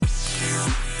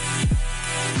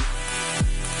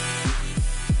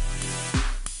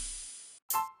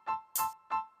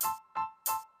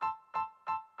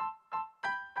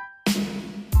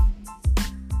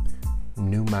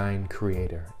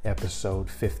Creator, Episode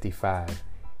 55,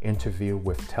 interview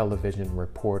with television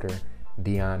reporter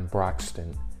Deion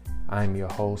Broxton. I'm your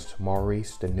host,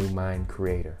 Maurice, the New Mind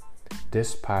Creator.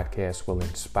 This podcast will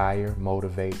inspire,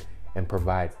 motivate, and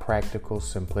provide practical,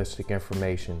 simplistic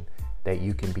information that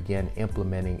you can begin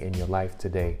implementing in your life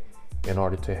today in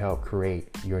order to help create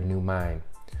your new mind.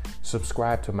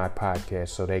 Subscribe to my podcast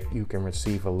so that you can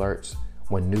receive alerts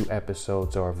when new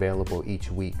episodes are available each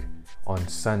week on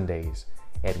Sundays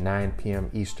at 9 p.m.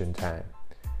 Eastern Time.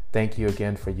 Thank you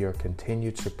again for your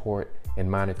continued support and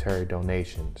monetary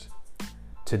donations.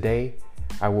 Today,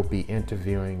 I will be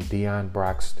interviewing Deion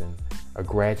Broxton, a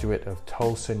graduate of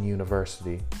Towson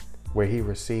University, where he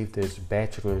received his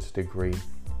bachelor's degree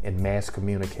in mass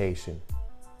communication.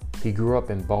 He grew up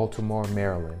in Baltimore,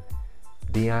 Maryland.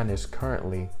 Deion is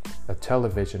currently a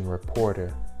television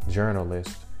reporter,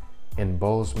 journalist in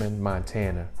Bozeman,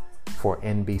 Montana for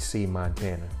NBC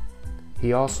Montana.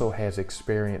 He also has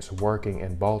experience working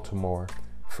in Baltimore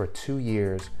for 2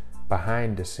 years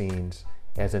behind the scenes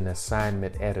as an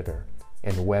assignment editor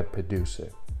and web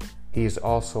producer. He is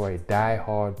also a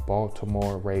die-hard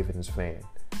Baltimore Ravens fan.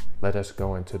 Let us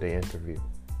go into the interview.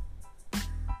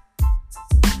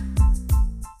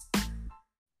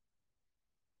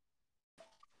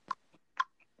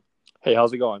 Hey,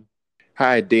 how's it going?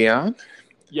 Hi, Deion.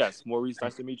 Yes, Maurice,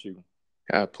 nice to meet you.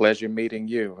 Pleasure meeting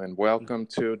you, and welcome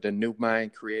to the New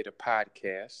Mind Creator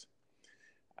podcast.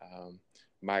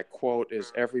 My quote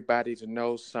is, everybody to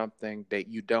know something that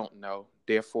you don't know,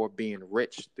 therefore being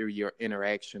rich through your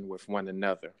interaction with one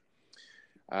another.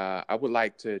 I would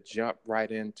like to jump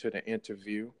right into the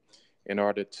interview in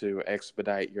order to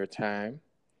expedite your time.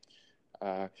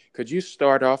 Could you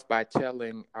start off by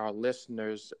telling our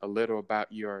listeners a little about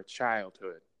your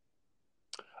childhood?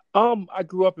 I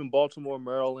grew up in Baltimore,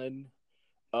 Maryland.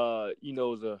 It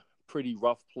was a pretty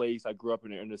rough place. I grew up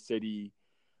in the inner city.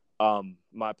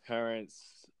 My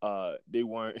parents, they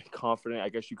weren't confident, I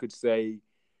guess you could say,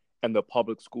 in the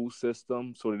public school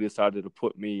system. So they decided to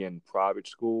put me in private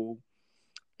school.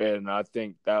 And I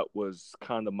think that was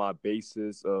kind of my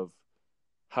basis of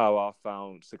how I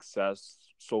found success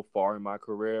so far in my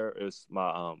career. Is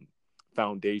my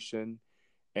foundation.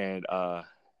 And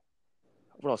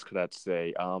what else could I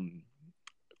say?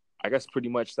 I guess pretty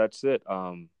much that's it.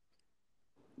 I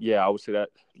would say that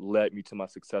led me to my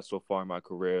success so far in my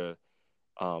career.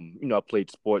 I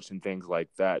played sports and things like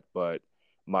that, but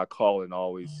my calling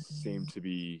always seemed to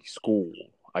be school,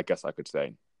 I guess I could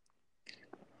say.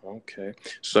 Okay.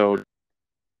 So,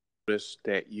 notice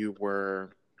that you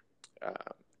were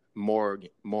more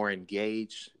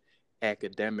engaged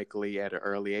academically at an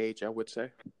early age, I would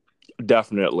say.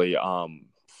 Definitely.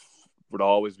 Would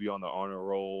always be on the honor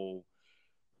roll.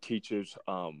 Teachers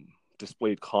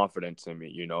displayed confidence in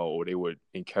me, they would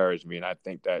encourage me. And I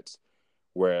think that's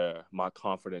where my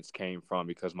confidence came from,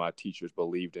 because my teachers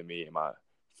believed in me and my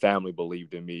family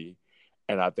believed in me.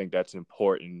 And I think that's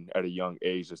important at a young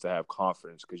age, is to have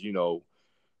confidence, because,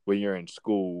 when you're in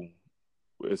school,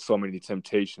 there's so many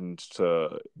temptations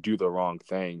to do the wrong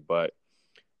thing. But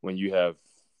when you have,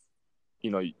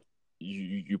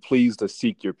 you please to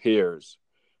seek your peers,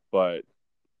 but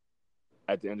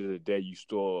at the end of the day, you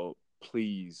still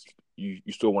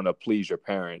want to please your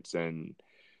parents and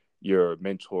your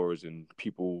mentors and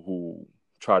people who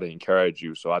try to encourage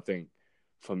you. So I think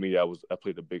for me, that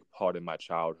played a big part in my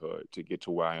childhood to get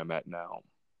to where I am at now.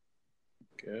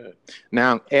 Good.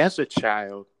 Now, as a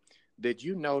child, did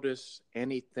you notice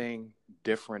anything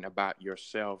different about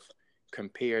yourself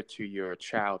compared to your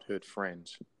childhood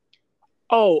friends?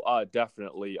 Oh,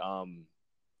 definitely.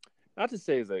 Not to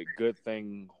say it's a good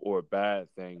thing or a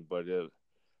bad thing, but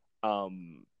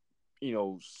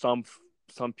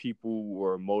some people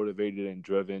were motivated and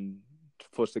driven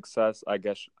for success, I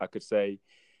guess I could say,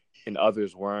 and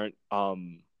others weren't. I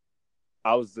don't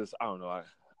know.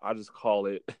 I just call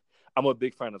it. I'm a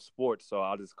big fan of sports, so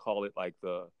I'll just call it like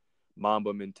the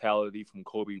Mamba mentality from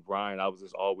Kobe Bryant. I was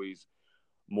just always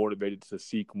motivated to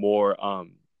seek more.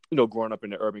 Growing up in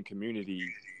the urban community,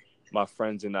 my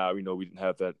friends and I, we didn't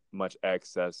have that much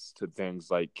access to things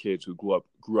like kids who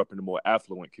grew up in a more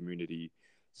affluent community.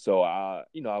 So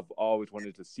I've always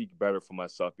wanted to seek better for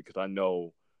myself, because I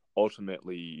know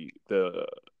ultimately the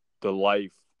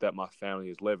life that my family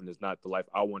is living is not the life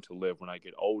I want to live when I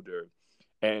get older.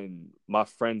 And my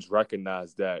friends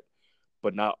recognize that,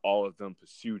 but not all of them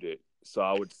pursued it. So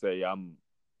I would say I'm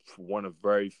one of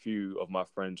very few of my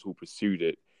friends who pursued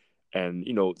it. And,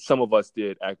 some of us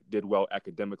did well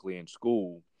academically in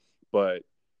school, but,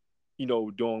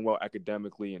 doing well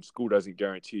academically in school doesn't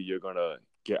guarantee you're going to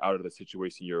get out of the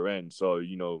situation you're in. So,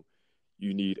 you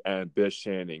you need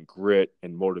ambition and grit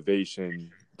and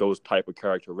motivation, those type of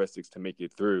characteristics to make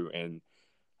it through. And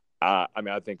I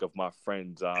mean, I think of my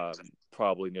friends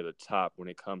probably near the top when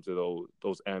it comes to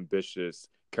those ambitious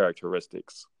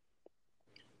characteristics.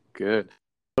 Good.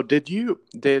 So did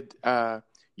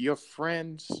your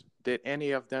friends, did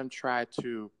any of them try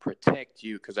to protect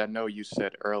you? Because I know you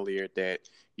said earlier that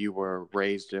you were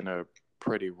raised in a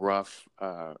pretty rough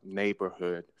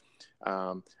neighborhood.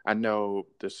 I know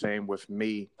the same with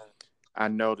me. I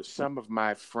know that some of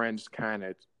my friends kind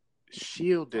of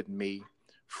shielded me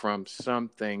from some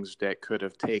things that could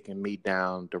have taken me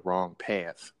down the wrong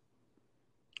path.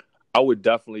 I would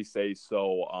definitely say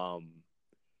so.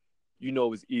 It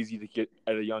was easy to get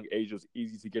at a young age. It was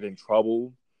easy to get in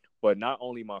trouble, but not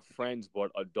only my friends,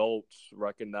 but adults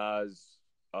recognize.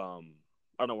 I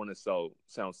don't want to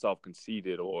sound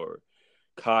self-conceited or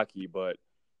cocky, but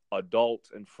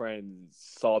adults and friends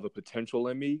saw the potential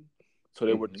in me, so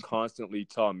they would constantly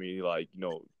tell me like,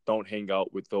 don't hang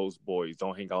out with those boys,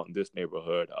 don't hang out in this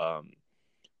neighborhood.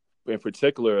 In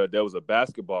particular, there's a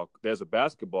basketball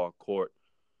court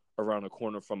around the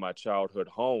corner from my childhood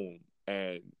home,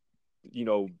 and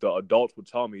the adults would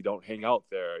tell me don't hang out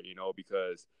there,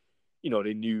 because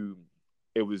they knew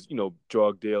it was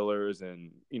drug dealers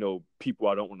and people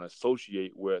I don't want to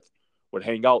associate with would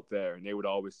hang out there, and they would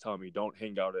always tell me don't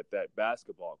hang out at that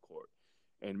basketball court.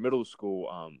 In middle school,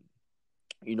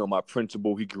 my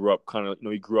principal, he grew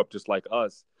up just like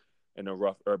us in a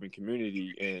rough urban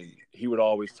community, and he would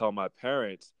always tell my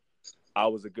parents I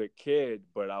was a good kid,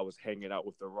 but I was hanging out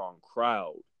with the wrong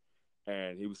crowd.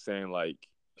 And he was saying like,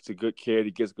 he's a good kid,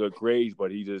 he gets good grades,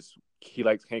 but he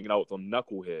likes hanging out with them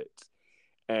knuckleheads.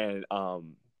 And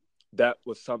that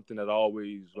was something that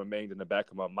always remained in the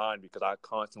back of my mind, because I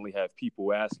constantly have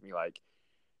people ask me like,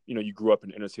 you grew up in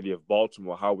the inner city of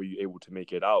Baltimore, how were you able to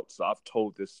make it out? So I've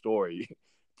told this story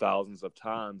thousands of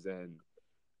times, and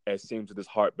it seems to just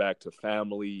hark back to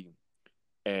family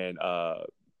and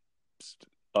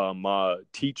my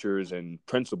teachers and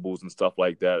principals and stuff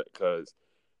like that, because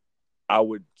I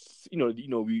would,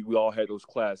 we all had those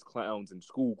class clowns in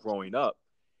school growing up,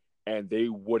 and they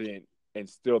wouldn't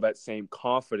instill that same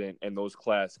confidence in those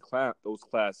class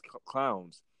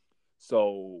clowns.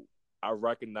 So I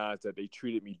recognized that they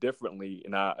treated me differently,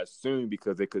 and I assumed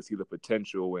because they could see the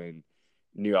potential and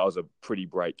knew I was a pretty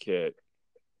bright kid.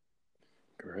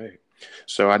 Great.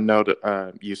 So I know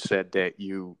that you said that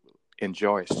you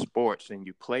enjoy sports and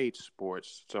you played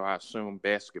sports. So I assume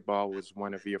basketball was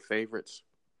one of your favorites.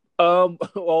 Well,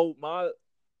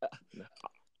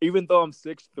 even though I'm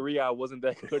 6'3", I wasn't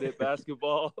that good at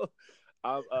basketball.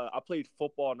 I played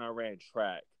football and I ran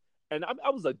track, and I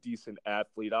was a decent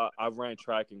athlete. I ran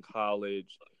track in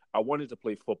college. I wanted to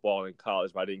play football in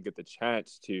college, but I didn't get the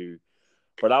chance to.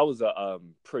 But I was a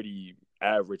pretty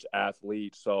average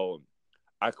athlete, so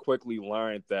I quickly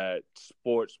learned that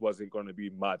sports wasn't going to be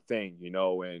my thing,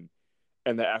 and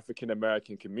in the African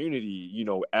American community,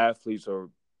 athletes are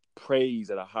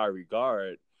praised at a high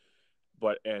regard.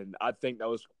 And I think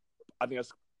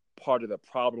that's part of the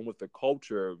problem with the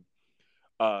culture,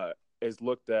 is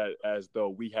looked at as though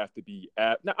we have to be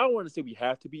now, I don't want to say we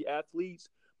have to be athletes,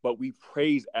 but we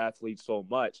praise athletes so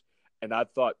much. And I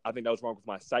think that was wrong with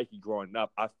my psyche growing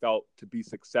up. I felt to be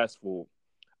successful,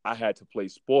 I had to play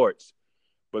sports.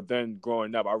 But then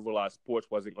growing up, I realized sports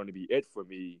wasn't going to be it for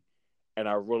me. And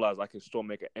I realized I could still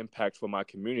make an impact for my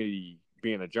community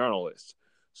being a journalist.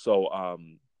 So I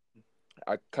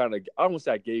don't want to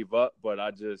say I gave up, but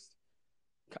I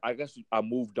guess I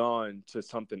moved on to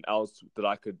something else that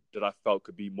I felt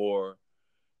could be more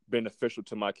beneficial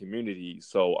to my community.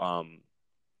 So,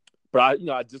 but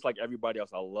I just like everybody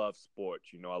else, I love sports.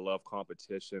 I love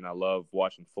competition. I love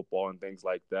watching football and things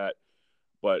like that.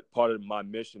 But part of my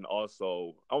mission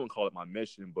also, I wouldn't call it my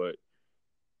mission, but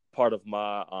part of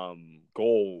my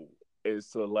goal is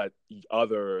to let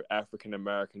other African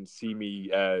Americans see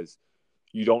me as,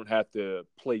 you don't have to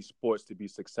play sports to be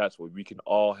successful. We can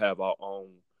all have our own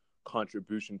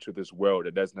contribution to this world.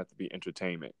 It doesn't have to be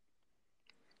entertainment.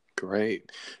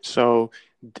 Great. So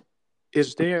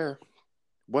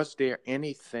was there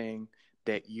anything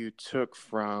that you took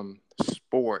from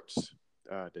sports,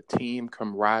 the team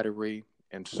camaraderie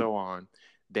and so on,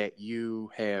 that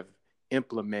you have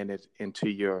implemented into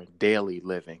your daily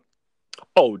living?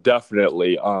 Oh,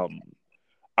 definitely.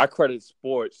 I credit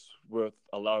sports with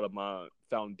a lot of my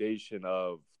foundation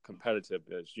of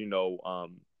competitiveness.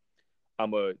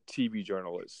 I'm a TV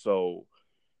journalist, so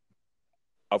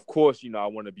of course, I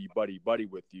want to be buddy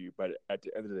with you, but at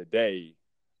the end of the day,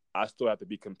 I still have to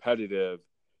be competitive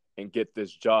and get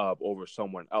this job over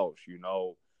someone else.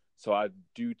 So I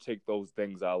do take those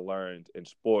things I learned in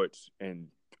sports and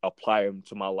apply them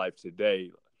to my life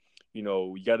today.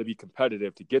 You got to be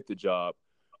competitive to get the job,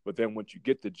 but then once you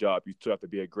get the job, you still have to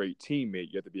be a great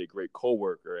teammate. You have to be a great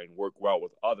coworker and work well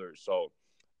with others. So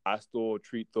I still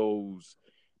treat those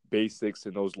basics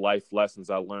and those life lessons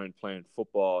I learned playing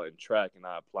football and track, and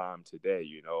I apply them today.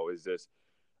 It's just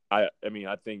I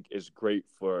think it's great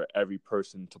for every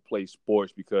person to play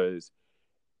sports because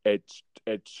it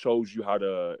shows you how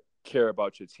to care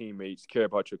about your teammates, care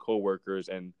about your coworkers,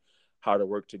 and how to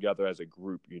work together as a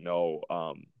group.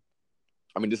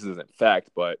 This isn't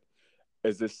fact, but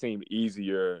it just seemed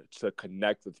easier to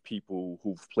connect with people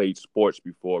who've played sports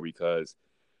before because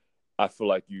I feel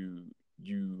like you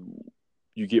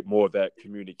get more of that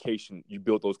communication. You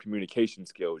build those communication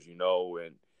skills,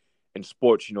 and in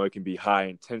sports, it can be high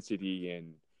intensity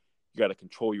and you got to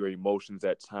control your emotions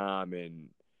at time and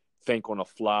think on the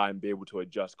fly and be able to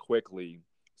adjust quickly.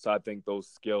 So I think those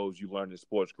skills you learn in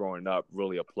sports growing up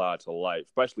really apply to life,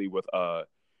 especially with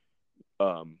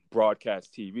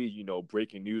broadcast TV.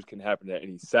 Breaking news can happen at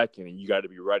any second, and you got to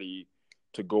be ready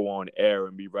to go on air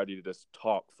and be ready to just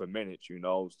talk for minutes.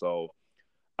 So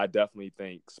I definitely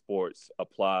think sports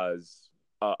applies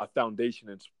a foundation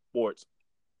in sports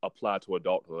apply to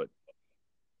adulthood.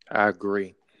 I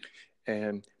agree.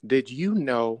 And did you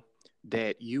know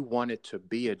that you wanted to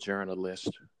be a journalist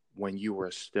when you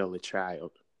were still a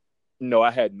child? No,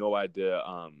 I had no idea.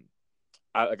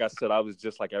 Like I said, I was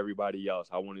just like everybody else.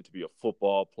 I wanted to be a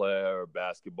football player,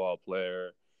 basketball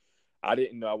player. I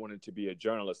didn't know I wanted to be a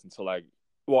journalist until I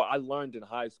learned in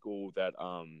high school that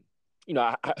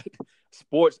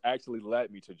sports actually led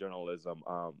me to journalism.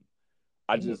 I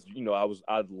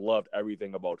loved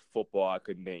everything about football. I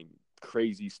could name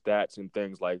crazy stats and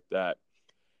things like that.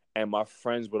 And my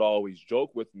friends would always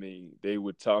joke with me. They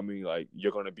would tell me like,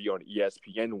 "You're going to be on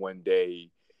ESPN one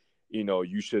day.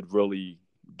 You should really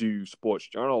do sports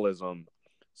journalism."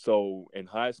 So in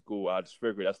high school, I just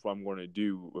figured that's what I'm going to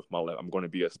do with my life. I'm going to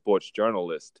be a sports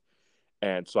journalist.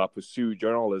 And so I pursued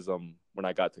journalism when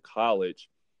I got to college.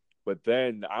 But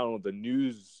then I don't know, the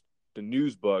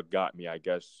news bug got me, I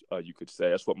guess you could say.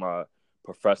 That's what my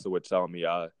professor would tell me.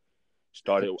 I've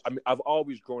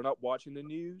always grown up watching the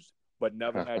news, but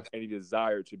never had any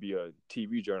desire to be a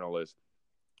TV journalist.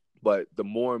 But the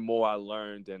more and more I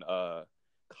learned in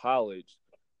college,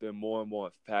 the more and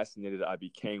more fascinated I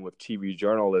became with TV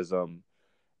journalism.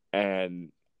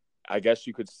 And I guess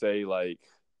you could say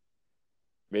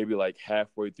maybe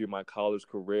halfway through my college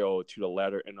career or to the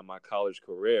latter end of my college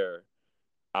career,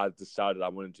 I decided I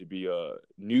wanted to be a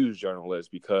news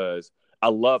journalist because I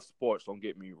love sports, don't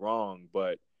get me wrong,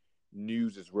 but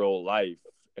news is real life.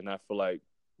 And I feel like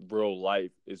real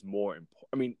life is more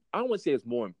important. I don't want to say it's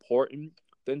more important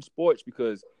than sports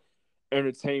because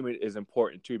entertainment is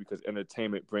important too, because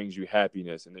entertainment brings you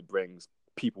happiness and it brings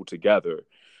people together.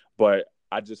 But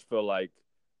I just feel like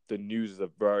the news is a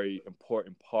very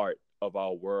important part of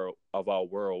our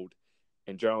world,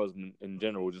 and journalism in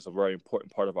general is just a very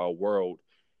important part of our world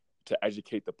to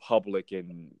educate the public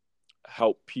and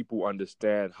help people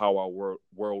understand how our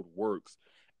world works.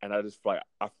 And I feel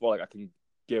like I can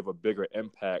give a bigger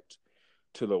impact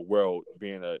to the world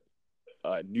being a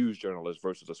news journalist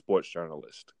versus a sports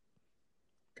journalist.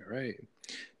 Great.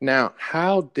 Now,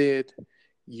 how do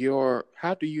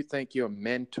you think your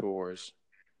mentors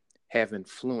have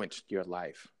influenced your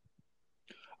life?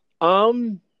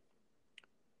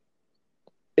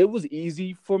 It was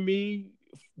easy for me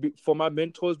for my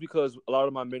mentors because a lot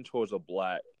of my mentors are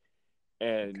Black,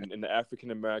 and in the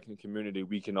African American community,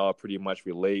 we can all pretty much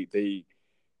relate. They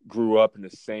grew up in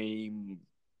the same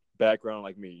background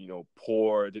like me,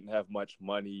 poor, didn't have much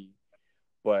money,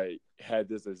 but had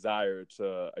this desire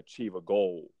to achieve a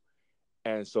goal.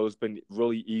 And so it's been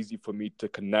really easy for me to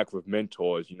connect with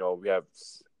mentors. We have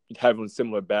having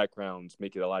similar backgrounds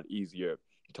make it a lot easier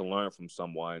to learn from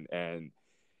someone, and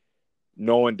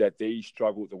knowing that they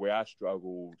struggled the way I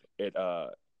struggled,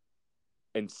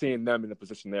 and seeing them in the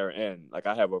position they're in. Like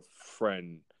I have a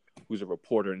friend who's a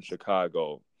reporter in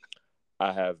Chicago.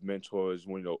 I have mentors,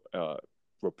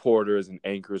 reporters and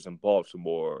anchors in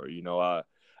Baltimore.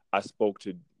 I spoke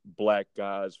to Black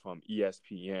guys from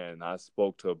ESPN. I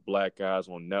spoke to Black guys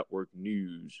on network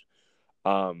news.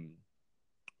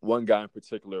 One guy in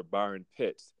particular, Byron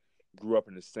Pitts, grew up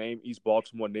in the same East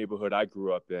Baltimore neighborhood I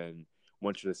grew up in,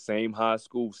 went to the same high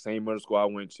school, same middle school I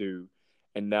went to,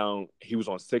 and now he was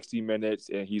on 60 Minutes,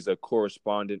 and he's a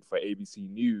correspondent for ABC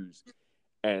News.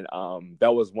 And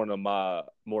that was one of my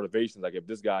motivations. Like, if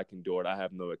this guy can do it, I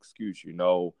have no excuse,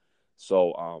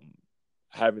 So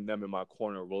having them in my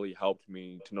corner really helped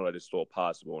me to know that it's still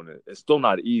possible. And it's still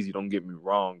not easy, don't get me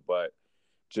wrong, but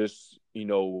just,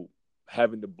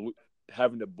 having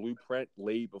the blueprint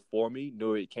laid before me,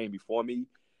 know it came before me,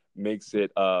 makes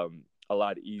it a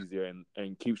lot easier,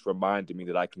 and keeps reminding me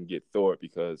that I can get through it,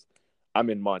 because I'm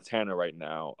in Montana right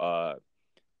now.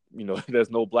 There's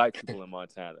no black people in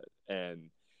Montana, and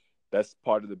that's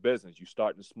part of the business. You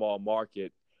start in a small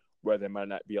market where there might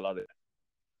not be a lot of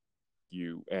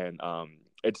you, and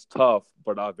it's tough,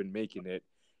 but I've been making it,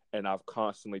 and I've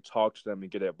constantly talked to them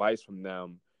and get advice from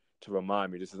them to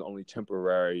remind me this is only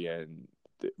temporary, and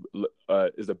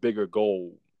is a bigger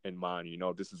goal in mind.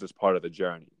 This is just part of the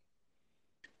journey.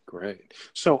 Great.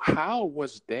 So how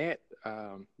was that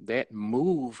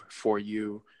move for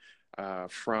you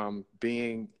from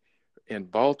being in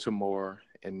Baltimore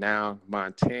and now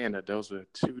Montana? Those are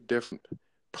two different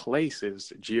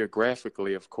places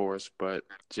geographically, of course, but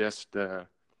just everything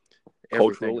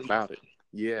Culturally, about it.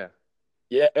 Yeah.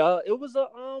 yeah, it was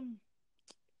I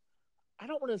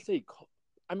don't want to say.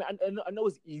 I mean, I know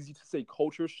it's easy to say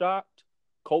culture shock,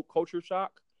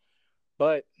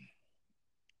 but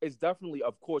it's definitely,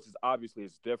 of course,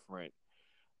 it's different.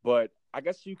 But I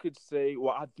guess you could say,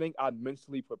 well, I think I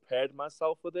mentally prepared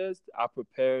myself for this. I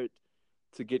prepared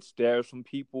to get stares from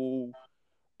people.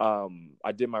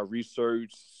 I did my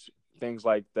research, things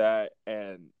like that,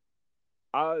 and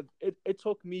it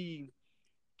took me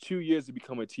 2 years to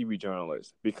become a TV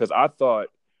journalist, because I thought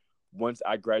once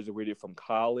I graduated from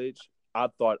college, I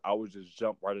thought I would just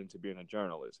jump right into being a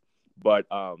journalist. But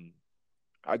I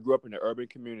grew up in an urban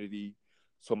community,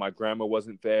 so my grammar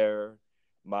wasn't there,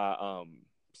 my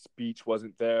speech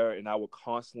wasn't there, and I would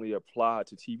constantly apply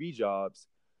to TV jobs,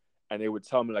 and they would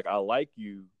tell me, like, I like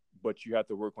you, but you have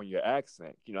to work on your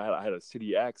accent. I had a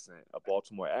city accent, a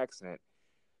Baltimore accent.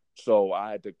 So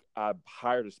I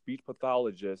hired a speech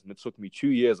pathologist, and it took me 2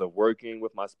 years of working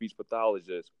with my speech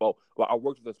pathologist. Well, I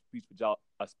worked with a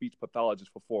speech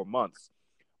pathologist for 4 months,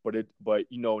 but in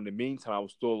the meantime, I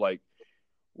was still like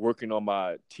working on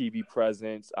my TV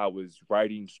presence. I was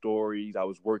writing stories. I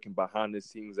was working behind the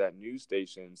scenes at news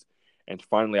stations, and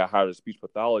finally, I hired a speech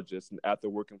pathologist. And after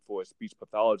working for a speech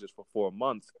pathologist for 4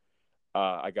 months,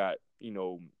 I got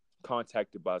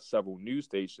contacted by several news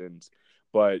stations,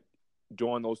 but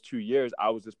during those 2 years, I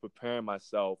was just preparing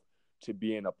myself to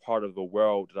be in a part of the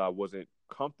world that I wasn't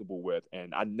comfortable with.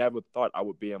 And I never thought I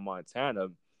would be in Montana,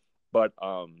 but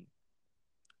I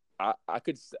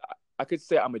could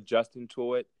say I'm adjusting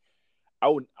to it.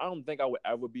 I don't think I would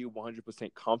ever be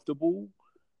 100% comfortable,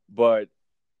 but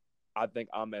I think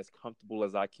I'm as comfortable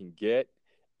as I can get.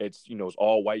 It's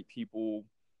all white people,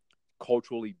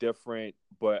 culturally different,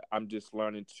 but I'm just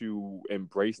learning to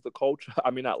embrace the culture.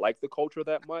 I mean, not like the culture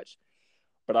that much,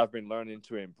 but I've been learning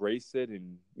to embrace it,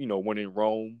 and when in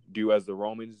Rome, do as the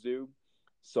Romans do.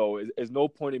 So there's no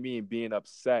point in me in being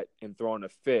upset and throwing a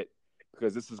fit,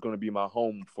 because this is going to be my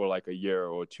home for like a year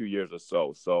or 2 years or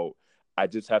so. So I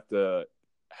just have to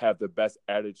have the best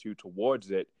attitude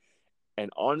towards it, and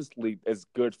honestly, it's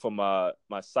good for my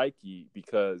psyche,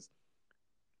 because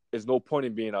there's no point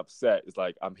in being upset. It's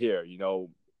like, I'm here.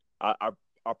 I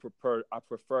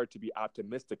prefer to be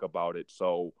optimistic about it.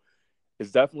 So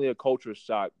it's definitely a culture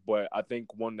shock, but I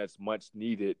think one that's much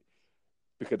needed,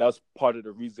 because that's part of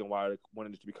the reason why I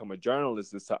wanted to become a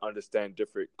journalist, is to understand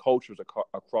different cultures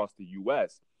across the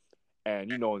U.S.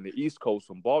 And, in the East Coast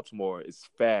from Baltimore, it's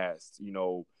fast.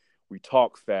 We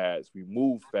talk fast, we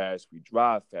move fast, we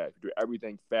drive fast, we do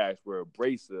everything fast. We're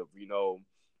abrasive,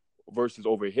 versus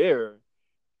over here,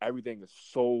 everything is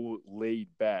so laid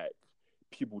back.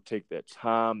 People take their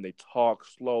time, they talk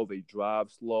slow, they drive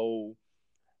slow.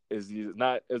 There's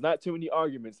not too many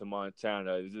arguments in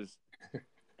Montana. It's just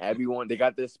everyone, they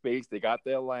got their space, they got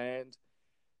their land,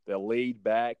 they're laid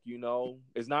back.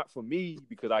 It's not for me,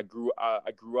 because I grew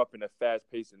up in a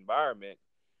fast-paced environment,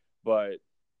 but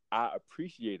I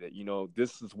appreciate it.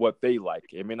 This is what they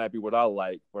like. It may not be what I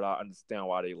like, but I understand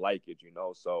why they like it.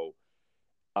 So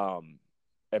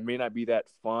it may not be that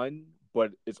fun,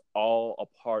 but it's all a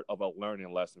part of a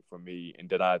learning lesson for me, and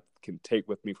that I can take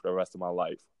with me for the rest of my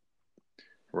life.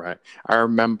 Right. I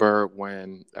remember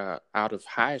when out of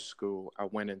high school, I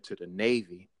went into the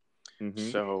Navy. Mm-hmm.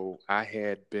 So I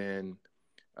had been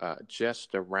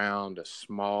just around a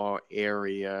small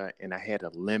area, and I had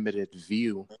a limited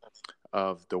view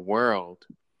of the world.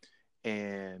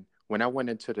 And when I went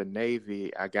into the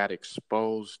Navy, I got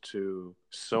exposed to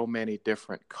so many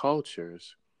different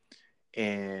cultures,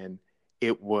 and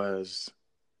it was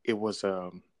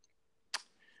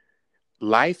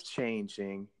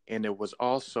life-changing, and it was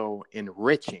also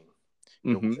enriching.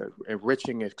 Mm-hmm.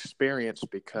 Enriching experience,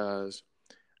 because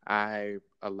I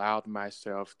allowed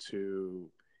myself to,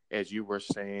 as you were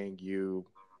saying, you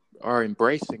are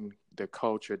embracing the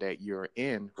culture that you're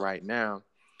in right now.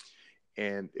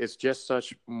 And it's just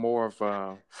such more of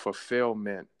a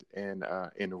fulfillment and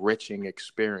enriching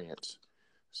experience.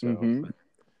 So Mm-hmm.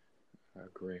 I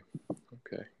agree.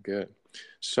 Okay, good.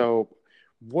 So,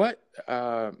 what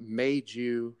made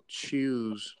you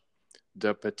choose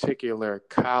the particular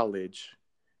college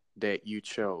that you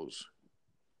chose?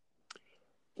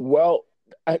 Well,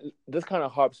 this kind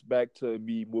of harps back to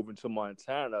me moving to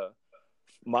Montana.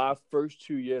 My first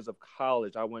 2 years of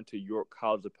college, I went to York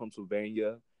College of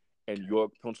Pennsylvania in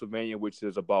York, Pennsylvania, which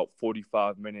is about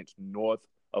 45 minutes north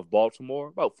of Baltimore,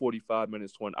 about 45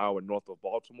 minutes to an hour north of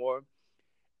Baltimore.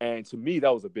 And to me,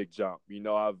 that was a big jump.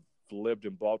 I've lived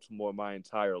in Baltimore my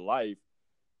entire life.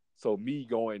 So me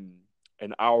going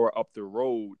an hour up the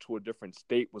road to a different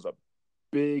state was a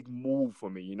big move for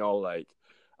me. Like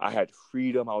I had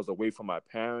freedom. I was away from my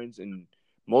parents. And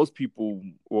most people,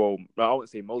 well, I wouldn't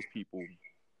say most people,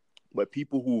 but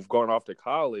people who've gone off to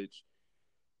college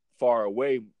far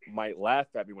away might laugh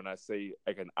at me when I say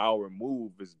like an hour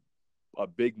move is a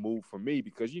big move for me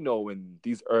because, in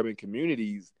these urban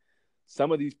communities,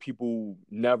 some of these people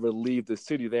never leave the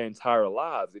city their entire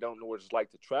lives. They don't know what it's like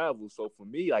to travel. So for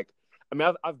me, like, I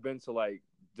mean, I've been to like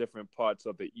different parts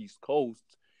of the East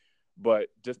Coast, but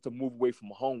just to move away from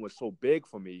home was so big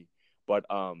for me. But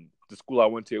the school I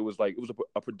went to, it was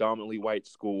a predominantly white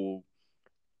school.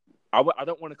 I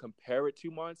don't want to compare it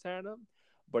to Montana,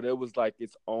 but it was like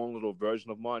its own little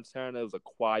version of Montana. It was a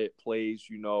quiet place,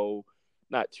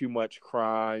 not too much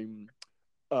crime,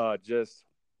 just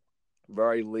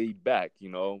very laid back.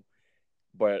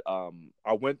 But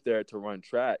I went there to run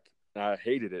track, and I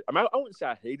hated it. I mean, I wouldn't say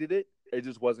I hated it. It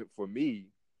just wasn't for me,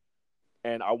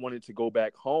 and I wanted to go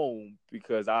back home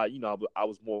because I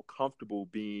was more comfortable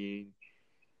being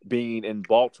in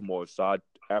Baltimore. So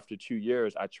after 2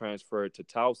 years, I transferred to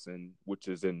Towson, which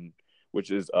is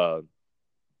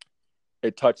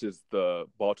it touches the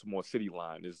Baltimore city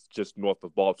line. It's just north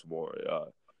of Baltimore.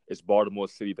 It's Baltimore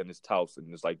City, then it's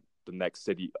Towson. It's like the next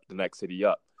city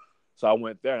up. So I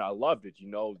went there and I loved it.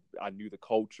 I knew the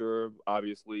culture.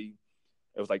 Obviously,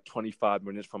 it was like 25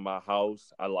 minutes from my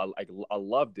house. I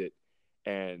loved it.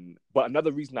 But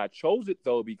another reason I chose it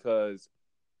though because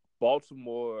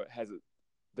Baltimore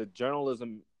the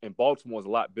journalism in Baltimore is a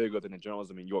lot bigger than the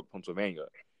journalism in York, Pennsylvania.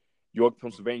 York,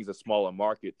 Pennsylvania is a smaller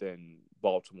market than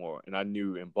Baltimore, and I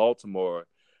knew in Baltimore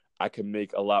I could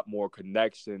make a lot more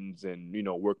connections and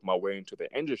work my way into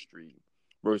the industry.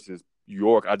 Versus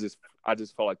York, I just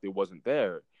felt like it wasn't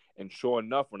there. And sure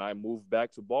enough, when I moved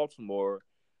back to Baltimore,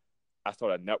 I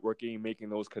started networking, making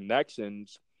those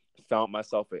connections, found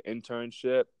myself an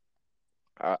internship.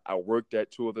 I worked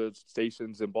at two of the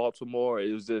stations in Baltimore.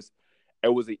 It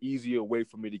was an easier way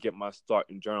for me to get my start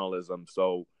in journalism.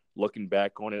 So looking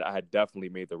back on it, I had definitely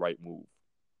made the right move.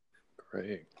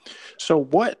 Great. So,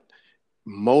 what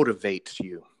motivates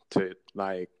you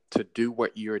to do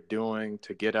what you're doing,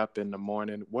 to get up in the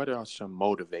morning? What are some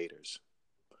motivators?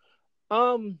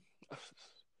 Um,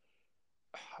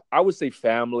 I would say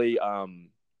family. Well,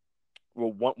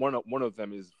 one of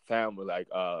them is family. Like,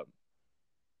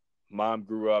 mom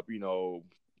grew up,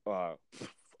 uh,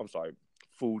 I'm sorry,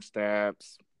 food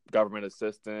stamps, government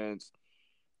assistance,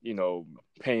 you know,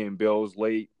 paying bills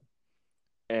late,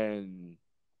 and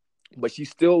but she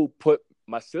still put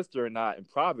my sister and I in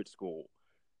private school,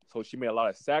 so she made a lot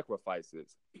of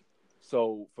sacrifices.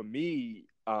 So for me,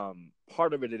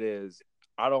 part of it is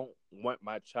I don't want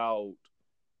my child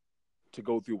to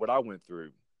go through what I went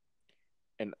through,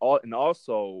 and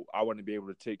also I want to be able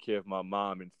to take care of my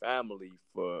mom and family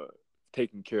for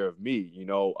taking care of me.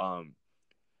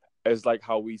 It's like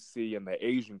how we see in the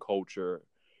Asian culture,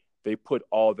 they put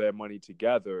all their money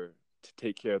together to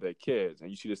take care of their kids, and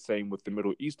you see the same with the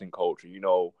Middle Eastern culture.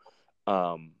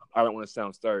 I don't want to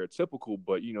sound stereotypical,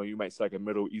 but you might see like a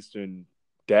Middle Eastern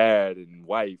dad and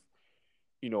wife,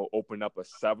 open up a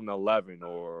 7-Eleven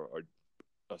or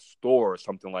a store or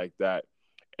something like that,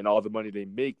 and all the money they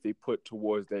make, they put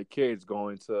towards their kids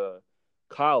going to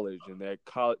college, and and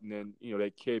then their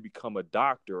kid become a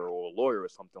doctor or a lawyer or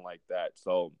something like that.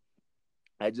 So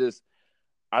I just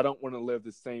I don't want to live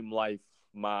the same life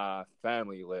my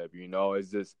family live.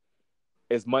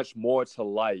 It's much more to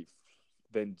life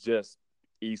than just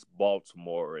East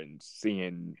Baltimore and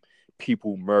seeing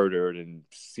people murdered and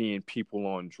seeing people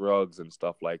on drugs and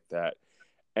stuff like that.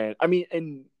 And I mean,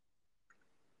 and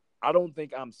I don't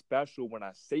think I'm special when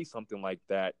I say something like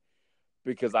that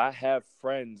because I have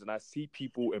friends and I see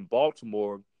people in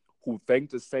Baltimore who think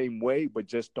the same way but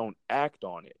just don't act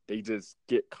on it. They just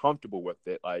get comfortable with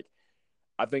it. Like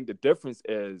I think the difference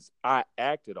is I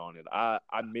acted on it. I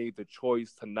made the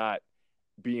choice to not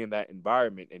be in that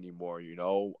environment anymore.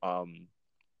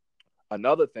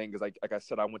 Another thing is like I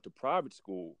said, I went to private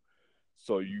school,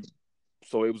 so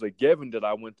it was a given that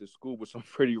I went to school with some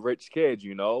pretty rich kids,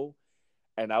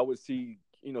 and I would see,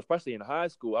 especially in high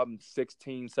school, I'm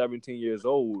 16, 17 years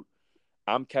old.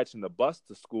 I'm catching the bus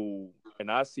to school,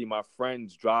 and I see my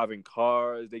friends driving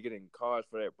cars. They get in cars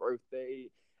for their birthday,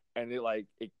 and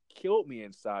it killed me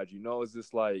inside. It's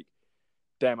just like,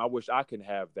 damn, I wish I could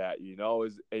have that.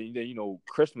 And then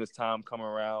Christmas time come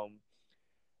around,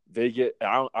 they get.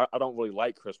 I don't really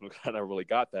like Christmas. I never really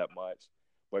got that much,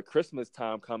 but Christmas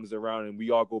time comes around, and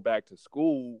we all go back to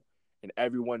school, and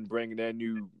everyone bringing their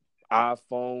new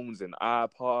iPhones and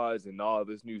iPods and all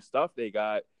this new stuff they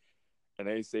got. And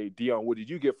they say, Deion, what did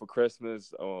you get for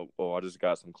Christmas? Oh, I just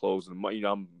got some clothes and money.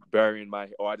 I'm burying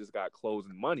I just got clothes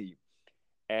and money.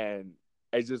 And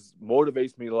it just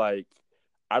motivates me. Like,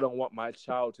 I don't want my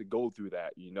child to go through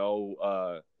that.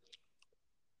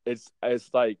 It's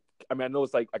like, I mean, I know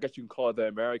it's like, I guess you can call it the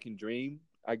American dream.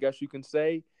 I guess you can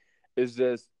say, is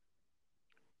just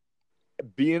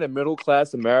being a middle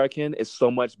class American is so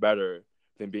much better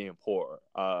than being poor.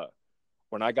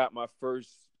 When I got my first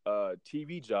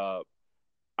TV job,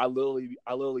 I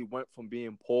literally went from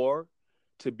being poor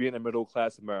to being a middle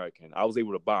class American. I was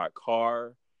able to buy a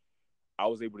car. I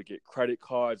was able to get credit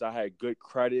cards. I had good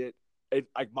credit.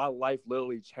 Like, my life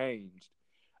literally changed.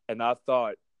 And I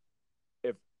thought,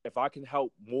 if I can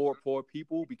help more poor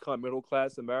people become middle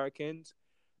class Americans,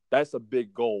 that's a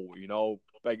big goal.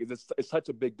 Like, it's such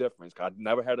a big difference. I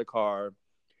never had a car,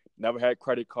 never had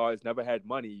credit cards, never had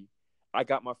money. I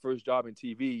got my first job in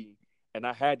TV, and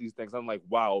I had these things. I'm like,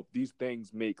 wow, these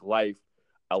things make life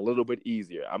a little bit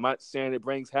easier. I'm not saying it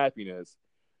brings happiness,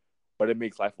 but it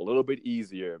makes life a little bit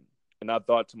easier. And I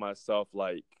thought to myself,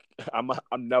 like, I'm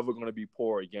never gonna be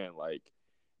poor again. Like,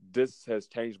 this has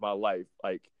changed my life.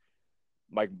 Like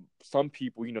some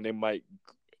people, they might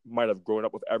have grown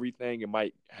up with everything and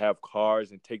might have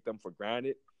cars and take them for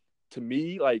granted. To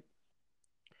me,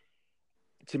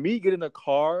 getting a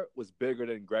car was bigger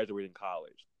than graduating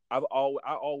college. I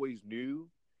always knew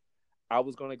I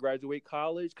was going to graduate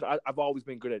college because I've always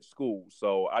been good at school,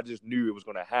 so I just knew it was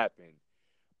going to happen.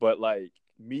 But like,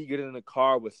 me getting in a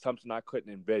car was something I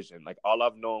couldn't envision. Like, all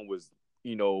I've known was,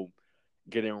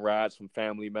 getting rides from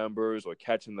family members or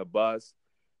catching the bus.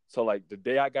 So like, the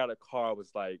day I got a car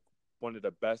was like one of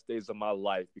the best days of my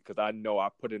life because I know I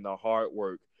put in the hard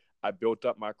work. I built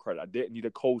up my credit. I didn't need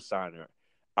a co-signer.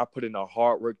 I put in the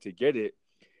hard work to get it.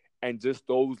 And just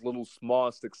those little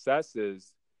small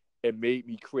successes, it made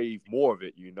me crave more of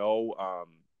it.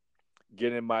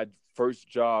 Getting my first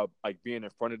job, like being in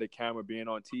front of the camera, being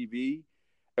on TV,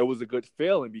 it was a good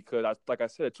feeling because, like I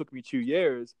said, it took me 2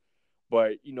 years,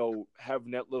 but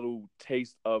having that little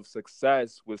taste of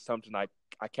success was something I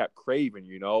kept craving.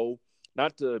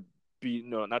 Not to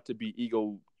be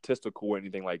egotistical or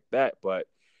anything like that, but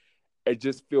it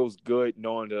just feels good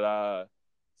knowing that I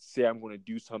say I'm going to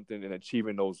do something and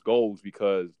achieving those goals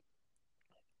because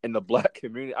in the Black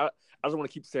community, I don't want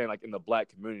to keep saying like in the Black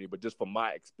community, but just from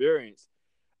my experience,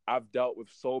 I've dealt with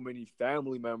so many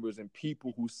family members and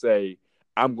people who say,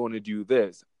 I'm going to do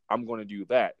this, I'm going to do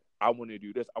that, I want to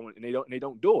do this, and they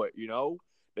don't do it.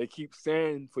 They keep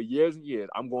saying for years and years,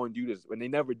 I'm going to do this, and they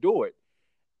never do it.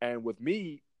 And with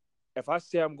me, if I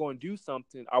say I'm going to do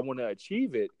something, I want to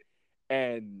achieve it,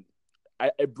 and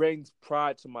it brings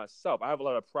pride to myself. I have a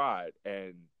lot of pride,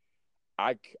 and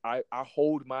I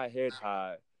hold my head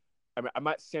high. I mean, I'm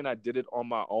not saying I did it on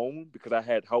my own because I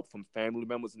had help from family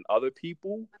members and other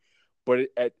people, but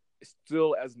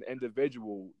still, as an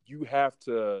individual, you have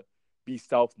to be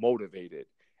self-motivated.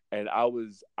 And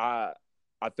I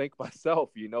thank myself,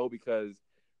 because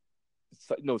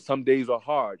some days are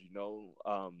hard.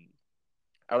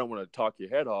 I don't want to talk your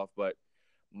head off, but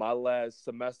my last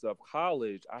semester of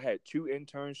college, I had 2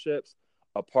 internships,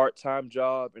 a part-time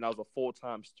job, and I was a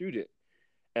full-time student.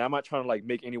 And I'm not trying to like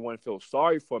make anyone feel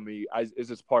sorry for me. It's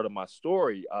just part of my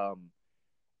story.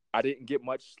 I didn't get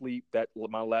much sleep that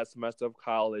my last semester of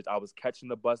college. I was catching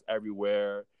the bus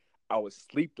everywhere. I was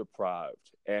sleep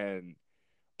deprived,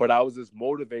 but I was just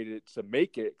motivated to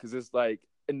make it because it's like,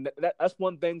 and that's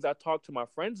one thing I talk to my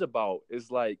friends about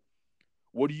is like,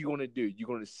 what are you going to do? You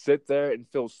going to sit there and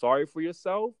feel sorry for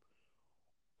yourself,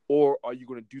 or are you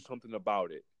going to do something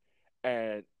about it?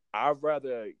 And I'd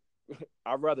rather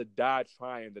die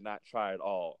trying than not try at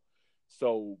all.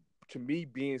 So to me,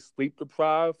 being sleep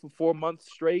deprived for 4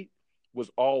 months straight was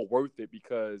all worth it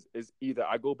because it's either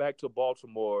I go back to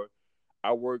Baltimore,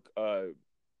 I work, I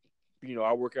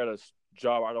work at a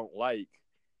job I don't like,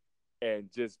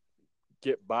 and just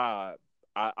get by.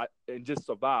 And just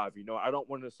survive. I don't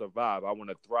want to survive. I want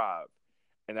to thrive.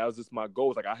 And that was just my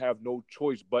goal. Like, I have no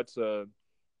choice but to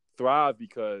thrive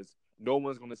because no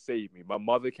one's going to save me. My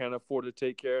mother can't afford to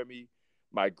take care of me.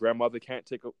 My grandmother can't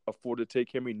afford to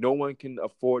take care of me. No one can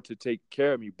afford to take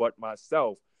care of me but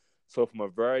myself. So from a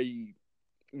very,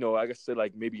 like I said,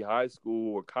 like maybe high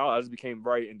school or college, I just became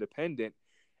very independent.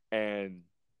 And,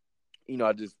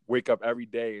 I just wake up every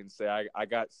day and say, I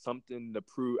got something to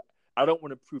prove. I don't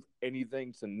want to prove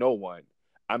anything to no one.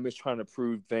 I'm just trying to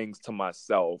prove things to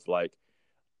myself. Like,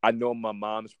 I know my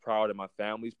mom's proud and my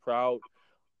family's proud,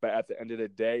 but at the end of the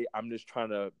day, I'm just trying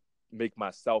to make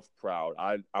myself proud.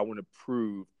 I want to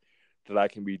prove that I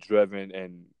can be driven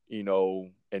and,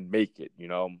 and make it,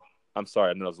 I'm sorry.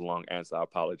 I know that was a long answer. I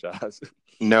apologize.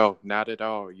 No, not at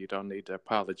all. You don't need to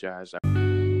apologize.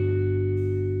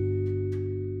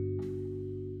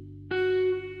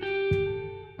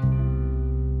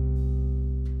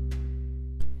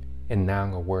 And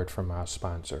now a word from our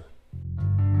sponsor.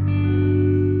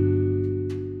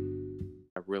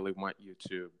 I really want you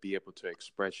to be able to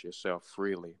express yourself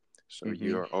freely, so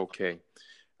you're okay.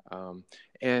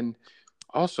 And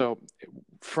also,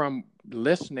 from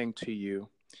listening to you,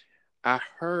 I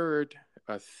heard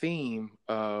a theme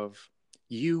of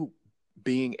you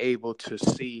being able to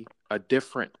see a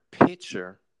different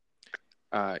picture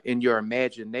in your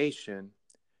imagination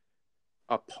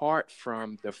apart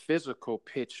from the physical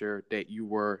picture that you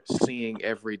were seeing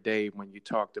every day when you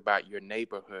talked about your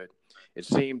neighborhood. It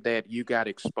seemed that you got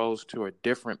exposed to a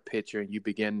different picture and you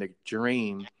began to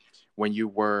dream when you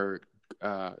were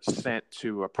sent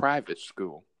to a private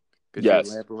school. Could you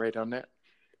elaborate on that?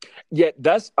 Yeah,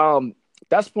 that's one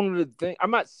of the things.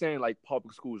 I'm not saying like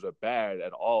public schools are bad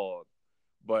at all,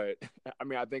 but I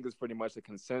mean, I think it's pretty much a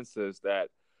consensus that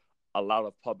a lot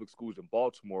of public schools in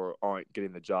Baltimore aren't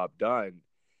getting the job done.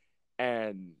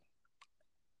 And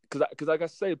because like I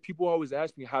said, people always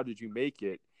ask me, how did you make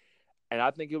it? And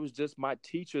I think it was just my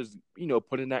teachers,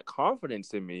 putting that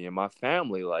confidence in me and my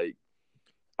family. Like,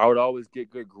 I would always get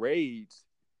good grades.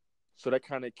 So that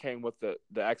kind of came with the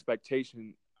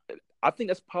expectation. I think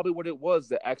that's probably what it was,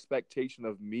 the expectation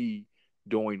of me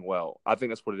doing well. I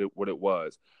think that's what it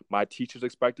was. My teachers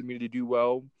expected me to do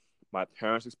well. My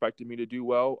parents expected me to do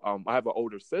well. I have an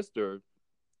older sister,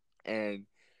 and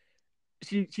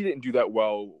she didn't do that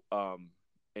well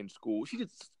in school. She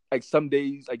just, like, some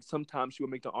days, like sometimes she would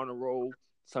make the honor roll,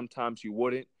 sometimes she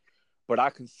wouldn't. But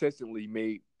I consistently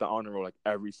made the honor roll like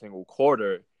every single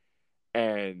quarter,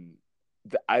 and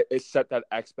it set that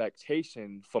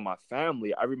expectation for my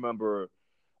family. I remember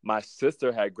my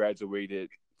sister had graduated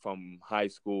from high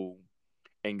school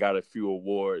and got a few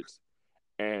awards.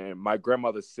 And my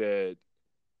grandmother said,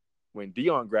 when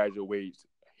Deion graduates,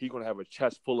 he's going to have a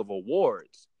chest full of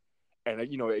awards. And,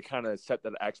 it kind of set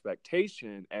that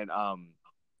expectation. And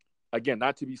again,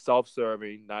 not to be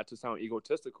self-serving, not to sound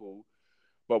egotistical,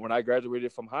 but when I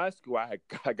graduated from high school, I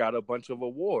got a bunch of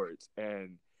awards.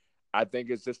 And I think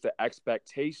it's just the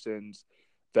expectations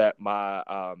that my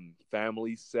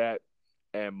family set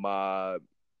and my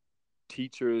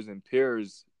teachers and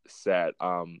peers set.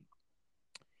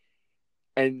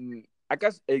 And I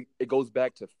guess it goes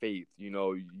back to faith. They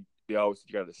always,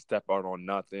 you got to step out on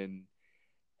nothing,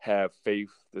 have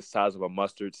faith the size of a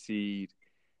mustard seed.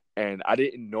 And I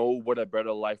didn't know what a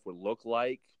better life would look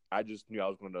like. I just knew I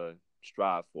was going to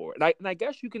strive for it. And I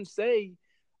guess you can say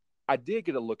I did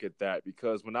get a look at that,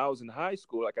 because when I was in high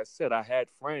school, like I said, I had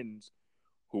friends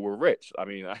who were rich. I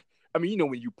mean,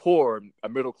 when you poor, a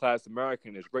middle-class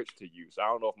American is rich to you. So I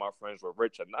don't know if my friends were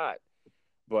rich or not,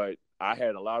 but I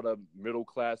had a lot of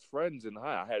middle-class friends in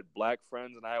high. I had black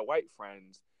friends and I had white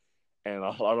friends, and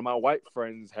a lot of my white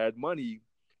friends had money,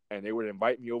 and they would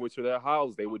invite me over to their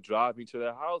house. They would drive me to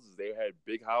their houses. They had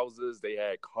big houses. They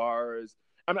had cars.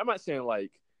 I'm not saying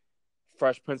like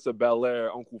Fresh Prince of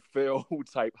Bel-Air, Uncle Phil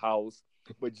type house,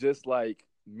 but just like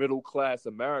middle-class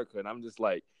America. And I'm just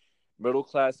like,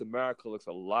 middle-class America looks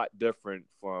a lot different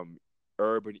from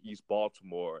urban East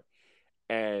Baltimore.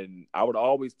 And I would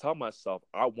always tell myself,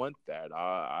 I want that.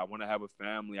 I want to have a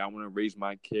family. I want to raise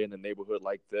my kid in a neighborhood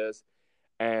like this.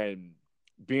 And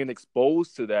being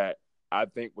exposed to that, I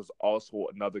think, was also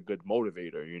another good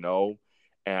motivator,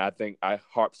 And I think I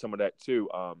harped some of that too,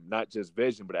 not just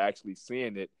vision, but actually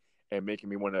seeing it and making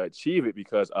me want to achieve it.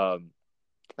 Because,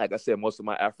 like I said, most of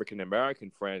my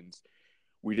African-American friends,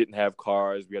 we didn't have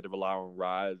cars. We had to rely on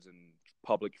rides and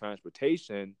public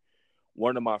transportation.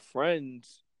 One of my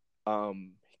friends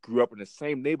grew up in the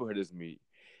same neighborhood as me.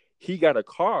 He got a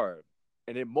car,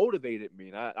 and it motivated me.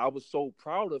 And I was so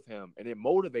proud of him, and it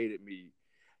motivated me.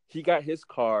 he got his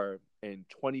car in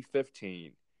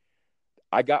 2015.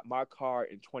 I got my car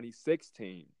in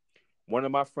 2016. One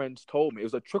of my friends told me, it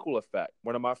was a trickle effect.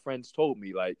 One of my friends told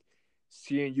me, like,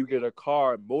 seeing you get a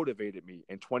car motivated me.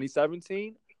 In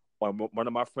 2017, when one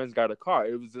of my friends got a car,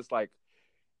 it was just like,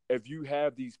 if you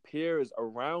have these peers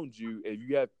around you, if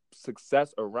you have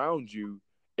success around you,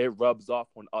 it rubs off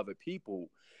on other people.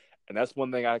 And that's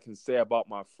one thing I can say about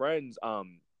my friends.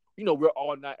 We're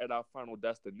all not at our final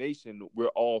destination. We're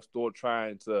all still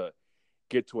trying to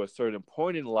get to a certain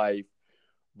point in life,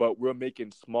 but we're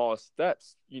making small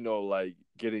steps, like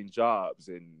getting jobs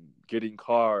and getting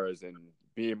cars and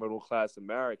being middle class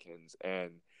Americans.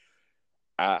 And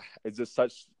it's just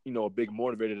such, a big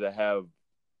motivator to have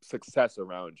success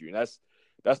around you. And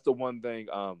that's the one thing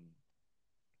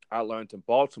I learned in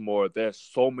Baltimore. There's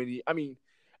so many,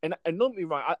 and don't get me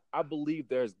wrong, I believe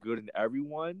there's good in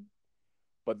everyone,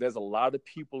 but there's a lot of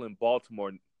people in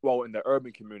Baltimore, well, in the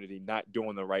urban community, not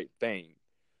doing the right thing.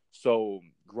 So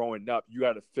growing up, you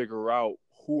got to figure out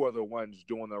who are the ones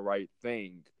doing the right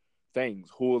things,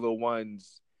 who are the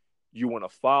ones you want to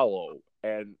follow.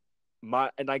 And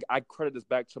I credit this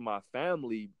back to my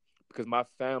family, because my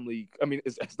family,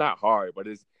 it's not hard, but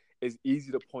it's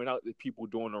easy to point out that people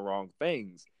doing the wrong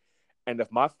things. And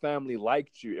if my family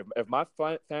liked you, if my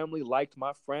family liked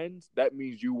my friends, that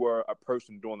means you were a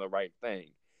person doing the right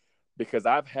thing. Because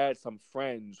I've had some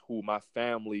friends who my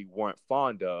family weren't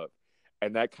fond of,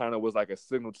 and that kind of was like a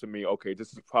signal to me, okay,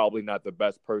 this is probably not the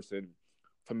best person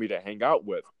for me to hang out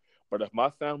with. But if my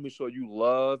family show you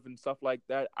love and stuff like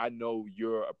that, I know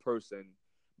you're a person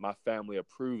my family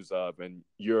approves of, and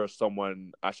you're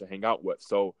someone I should hang out with.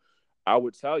 So I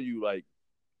would tell you, like,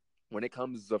 when it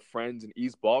comes to friends in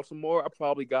East Baltimore, I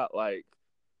probably got like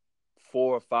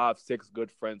 4 or 5, 6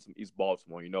 good friends in East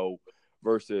Baltimore,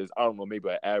 versus, I don't know, maybe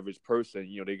an average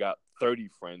person, they got 30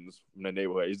 friends from the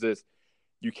neighborhood. It's just,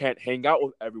 you can't hang out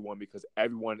with everyone because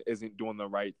everyone isn't doing the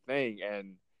right thing.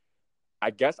 And I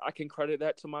guess I can credit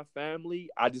that to my family.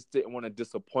 I just didn't want to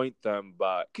disappoint them,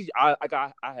 but cause I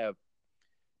have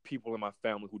people in my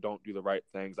family who don't do the right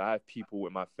things. I have people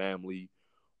in my family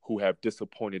who have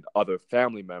disappointed other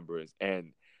family members.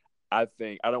 And I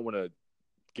think, I don't want to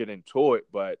get into it,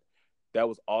 but that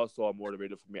was also a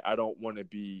motivator for me. I don't want to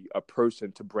be a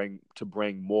person to bring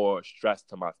more stress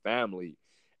to my family.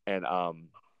 And I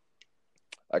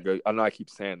know I keep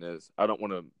saying this. I don't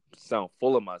want to sound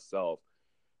full of myself,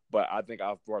 but I think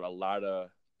I've brought a lot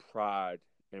of pride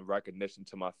and recognition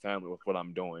to my family with what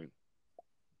I'm doing.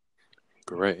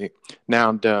 Great.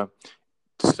 Now, the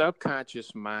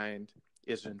subconscious mind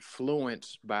is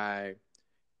influenced by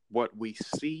what we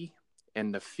see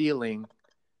and the feeling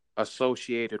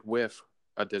associated with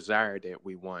a desire that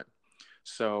we want.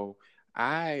 So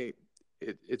it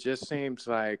just seems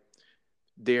like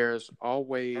there's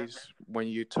always, when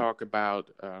you talk about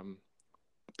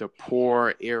the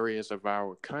poor areas of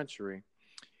our country,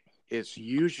 it's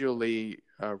usually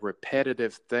a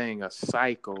repetitive thing, a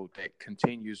cycle that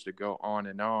continues to go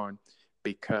on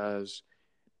because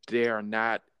they are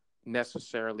not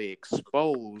necessarily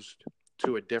exposed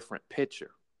to a different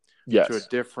picture. Yes. To a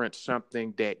different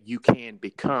something that you can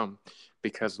become.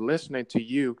 Because listening to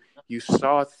you, you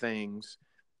saw things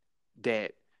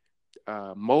that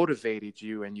motivated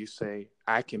you, and you say,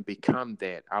 I can become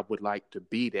that. I would like to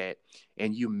be that.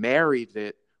 And you married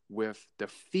it with the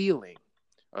feeling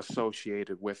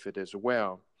associated with it as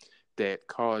well that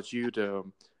caused you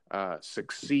to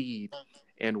succeed.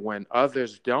 And when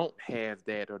others don't have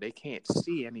that, or they can't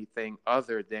see anything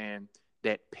other than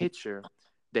that picture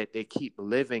that they keep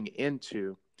living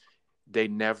into, they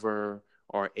never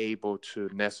are able to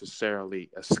necessarily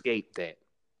escape that.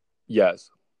 Yes.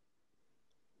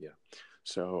 Yeah.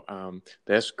 So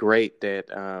that's great that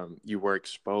you were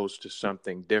exposed to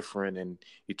something different. And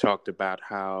you talked about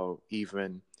how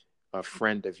even a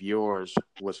friend of yours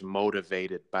was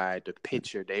motivated by the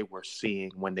picture they were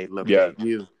seeing when they looked at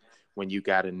you, when you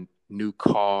got a new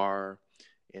car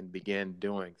and began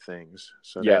doing things.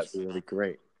 So that's really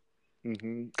great.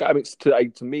 Mm-hmm.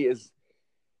 To me,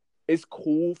 it's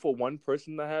cool for one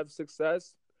person to have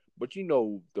success, but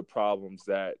the problems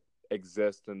that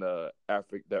exist in the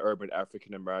urban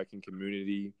African American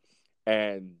community,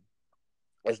 and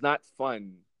it's not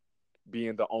fun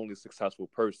being the only successful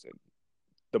person.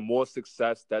 The more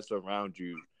success that's around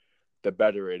you, the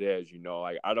better it is.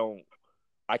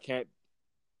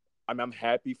 I'm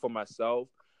happy for myself,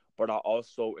 but I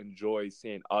also enjoy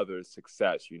seeing others'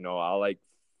 success. I like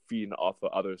feeding off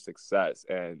of others' success,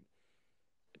 and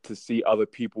to see other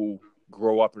people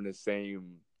grow up in the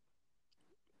same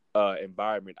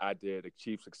environment I did,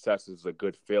 achieve success, is a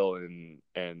good feeling.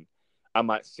 And I'm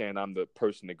not saying I'm the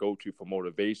person to go to for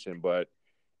motivation, but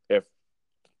if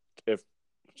if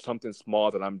something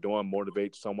small that I'm doing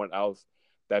motivates someone else,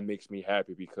 that makes me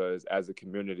happy because as a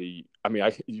community, I mean,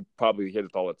 you probably hear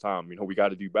this all the time. We got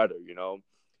to do better.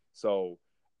 So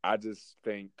I just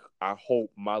think I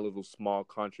hope my little small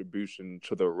contribution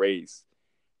to the race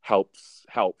helps.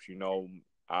 I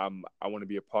want to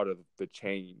be a part of the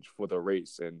change for the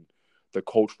race and the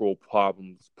cultural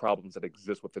problems that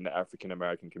exist within the African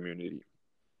American community.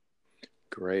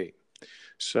 Great.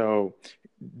 So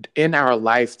in our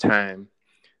lifetime,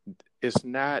 it's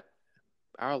not,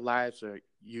 our lives are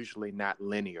usually not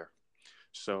linear.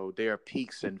 So there are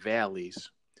peaks and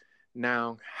valleys.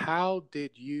 Now, how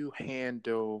did you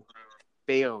handle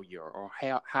failure, or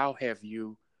how have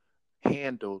you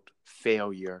handled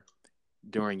failure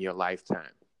during your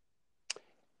lifetime?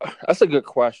 That's a good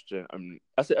question.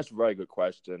 That's a very good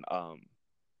question.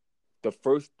 The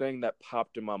first thing that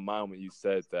popped in my mind when you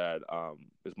said that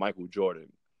is Michael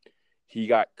Jordan. He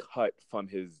got cut from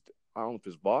his, I don't know if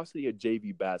it's varsity or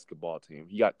JV basketball team.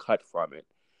 He got cut from it,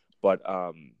 but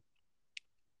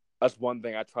that's one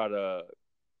thing I try to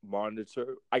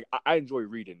monitor. I enjoy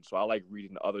reading, so I like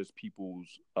reading others people's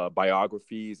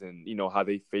biographies and how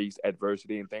they face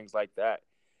adversity and things like that.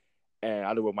 And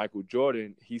I know with Michael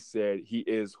Jordan, he said he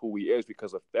is who he is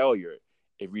because of failure.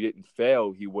 If he didn't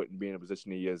fail, he wouldn't be in the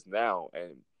position he is now.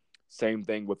 And same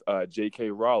thing with J.K.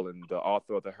 Rowling, the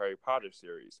author of the Harry Potter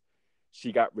series.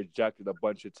 She got rejected a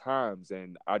bunch of times,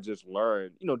 and I just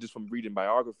learned, just from reading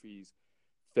biographies,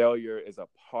 failure is a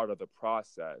part of the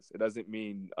process. It doesn't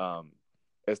mean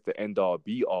it's the end all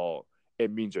be all. It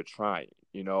means you're trying.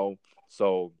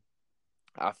 So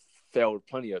I failed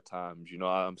plenty of times.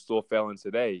 I'm still failing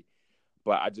today,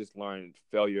 but I just learned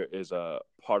failure is a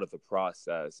part of the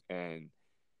process. And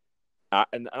I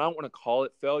don't want to call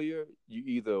it failure. You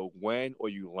either win or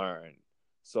you learn.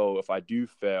 So if I do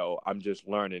fail, I'm just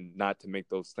learning not to make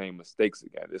those same mistakes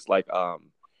again. It's like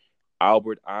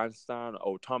Albert Einstein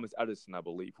or Thomas Edison, I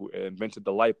believe, who invented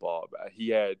the light bulb. He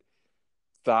had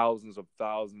thousands of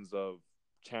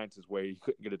chances where he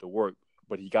couldn't get it to work,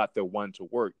 but he got the one to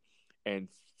work. And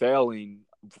failing,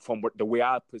 from the way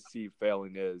I perceive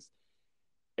failing is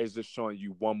just showing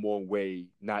you one more way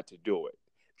not to do it.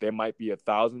 There might be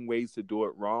 1,000 ways to do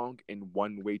it wrong and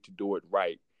one way to do it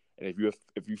right. And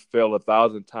if you fail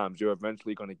 1,000 times, you're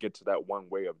eventually going to get to that one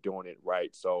way of doing it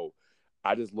right. So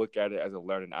I just look at it as a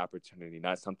learning opportunity,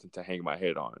 not something to hang my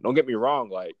head on. Don't get me wrong.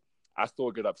 Like, I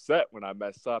still get upset when I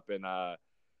mess up, and I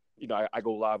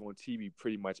go live on TV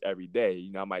pretty much every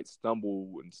day. I might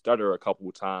stumble and stutter a couple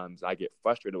of times. I get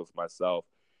frustrated with myself,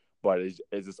 but it's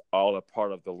just all a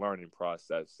part of the learning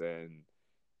process, and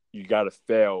you got to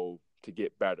fail to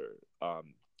get better.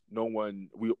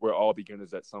 We're all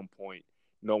beginners at some point.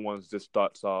 No one just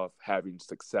starts off having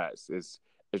success. It's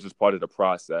just part of the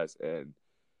process. And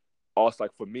also,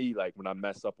 like, for me, like, when I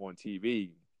mess up on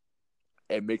TV,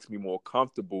 it makes me more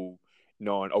comfortable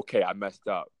knowing, okay, I messed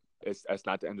up. That's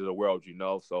not the end of the world.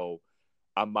 So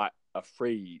I'm not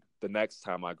afraid the next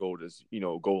time I go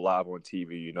live on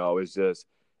TV.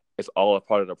 It's all a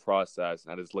part of the process,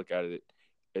 and I just look at it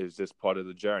as just part of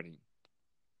the journey.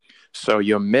 So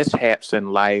your mishaps in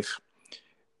life,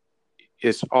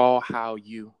 it's all how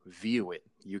you view it.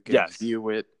 You can view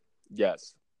it.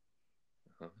 Yes.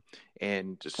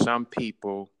 And some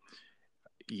people,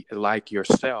 like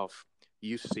yourself,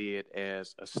 you see it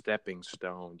as a stepping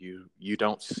stone. You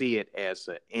don't see it as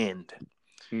an end.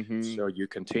 Mm-hmm. So you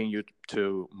continue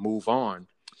to move on.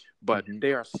 But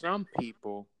there are some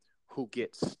people who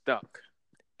get stuck.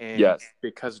 And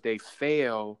because they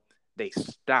fail, they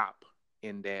stop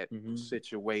in that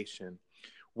situation.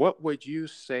 What would you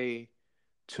say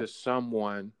to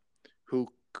someone who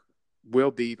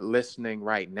will be listening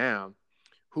right now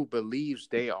who believes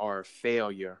they are a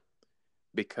failure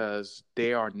because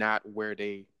they are not where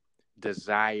they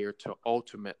desire to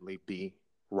ultimately be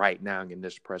right now in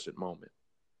this present moment?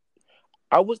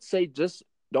 I would say just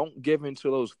don't give into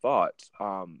those thoughts.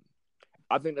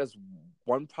 I think that's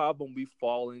one problem we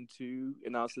fall into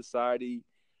in our society.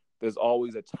 There's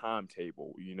always a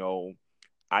timetable.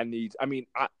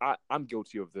 I'm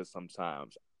guilty of this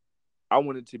sometimes. I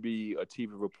wanted to be a TV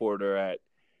reporter at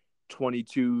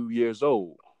 22 years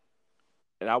old.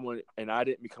 And I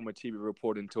didn't become a TV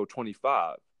reporter until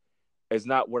 25. It's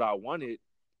not what I wanted,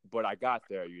 but I got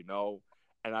there,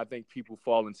 And I think people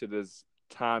fall into this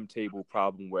timetable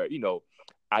problem where,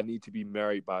 I need to be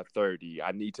married by 30.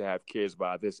 I need to have kids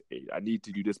by this age. I need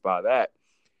to do this by that.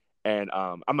 And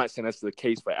I'm not saying that's the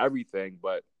case for everything,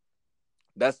 but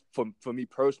that's for me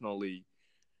personally,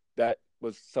 that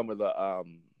was some of the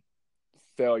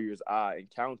failures I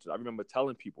encountered. I remember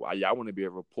telling people, I want to be a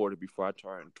reporter before I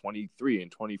turned 23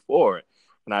 and 24.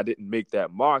 And I didn't make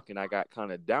that mark, and I got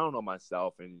kind of down on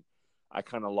myself, and I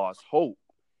kind of lost hope.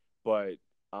 But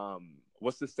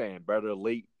what's the saying? Better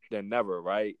late than never,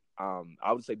 right?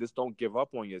 I would say just don't give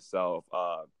up on yourself.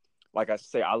 Like I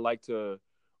say, I like to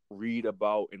read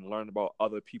about and learn about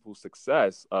other people's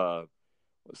success.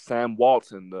 Sam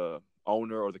Walton, the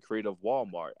owner or the creator of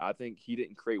Walmart, I think he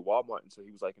didn't create Walmart until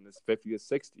he was like in his 50s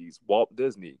or 60s. Walt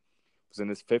Disney was in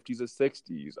his 50s or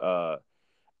 60s.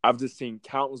 I've just seen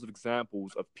countless of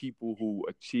examples of people who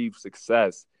achieve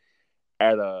success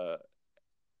at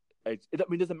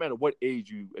it doesn't matter what age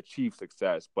you achieve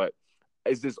success, but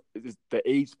the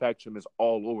age spectrum is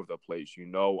all over the place.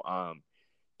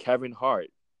 Kevin Hart,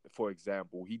 for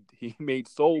example, he made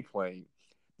Soul Plane.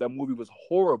 That movie was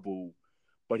horrible,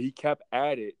 but he kept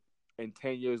at it, and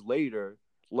 10 years later,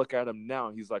 look at him now.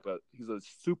 He's a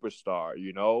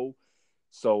superstar.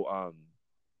 So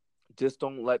just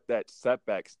don't let that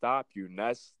setback stop you. And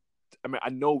I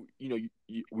know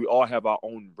we all have our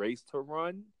own race to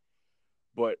run,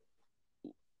 but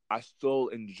I still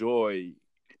enjoy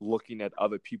looking at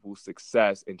other people's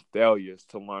success and failures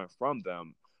to learn from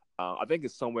them. I think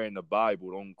it's somewhere in the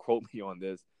Bible. Don't quote me on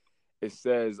this. It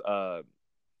says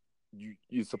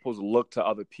you're supposed to look to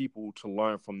other people to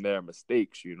learn from their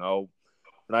mistakes. To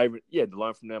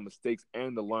learn from their mistakes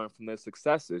and to learn from their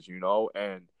successes.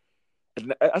 And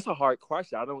that's a hard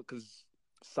question. Because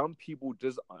some people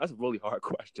that's a really hard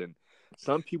question.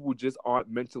 Some people just aren't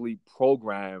mentally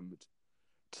programmed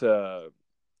to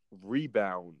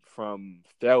rebound from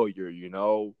failure,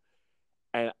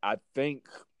 and I think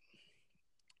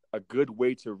a good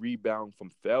way to rebound from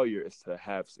failure is to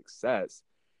have success,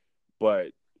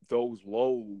 but those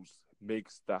lows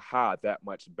makes the high that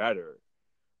much better.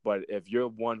 But if you're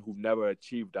one who never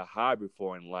achieved a high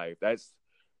before in life, that's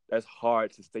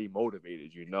hard to stay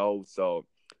motivated, So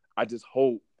I just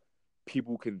hope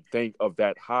people can think of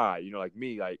that high, like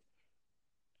me. Like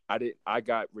I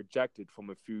got rejected from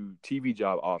a few TV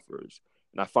job offers,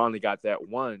 and I finally got that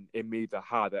one. It made the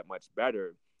high that much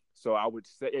better. So I would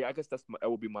say, I guess that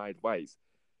would be my advice.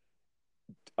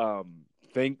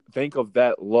 Think of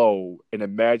that low and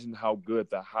imagine how good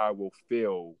the high will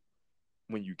feel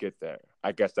when you get there.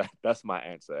 I guess that's my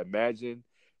answer.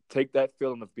 Take that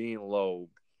feeling of being low,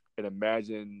 and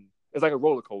imagine it's like a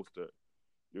roller coaster.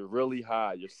 You're really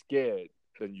high, you're scared,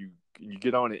 then you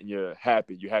get on it and you're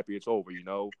happy. You're happy it's over,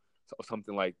 So,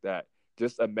 something like that.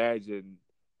 Just imagine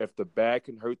if the bad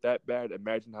can hurt that bad,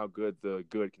 imagine how good the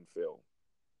good can feel.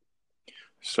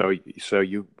 So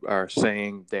you are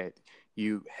saying that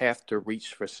you have to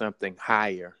reach for something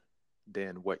higher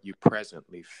than what you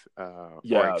presently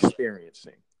are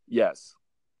experiencing. Yes.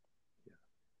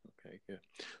 Okay, good.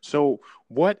 So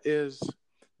what is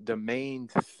the main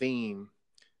theme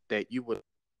that you would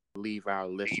leave our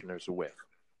listeners with?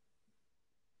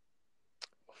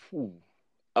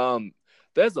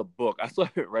 There's a book. I still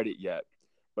haven't read it yet,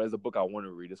 but there's a book I want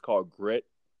to read. It's called Grit,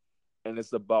 and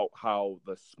it's about how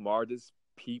the smartest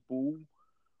people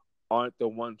aren't the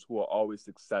ones who are always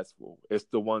successful. It's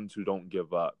the ones who don't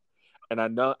give up. And I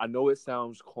know it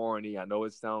sounds corny. I know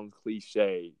it sounds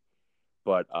cliche,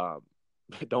 but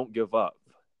don't give up.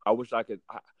 I wish I could.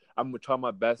 I'm gonna try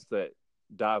my best to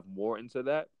dive more into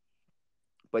that,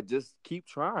 but just keep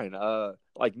trying.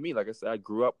 Like me, like I said, I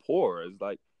grew up poor. It's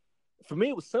like, for me,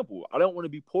 it was simple. I don't want to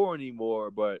be poor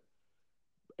anymore, but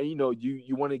you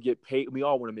want to get paid. We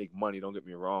all want to make money. Don't get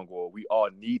me wrong, or we all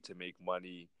need to make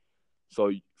money.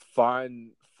 So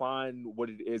find what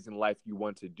it is in life you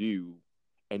want to do,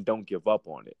 and don't give up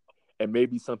on it. And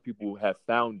maybe some people have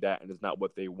found that, and it's not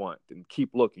what they want. Then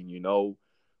keep looking,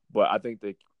 But I think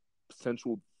the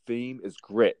central theme is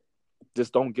grit.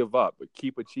 Just don't give up, but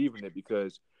keep achieving it,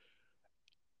 because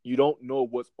you don't know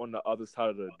what's on the other side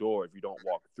of the door if you don't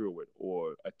walk through it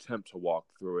or attempt to walk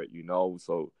through it,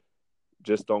 So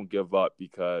just don't give up,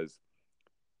 because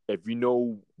if we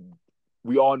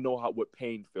all know what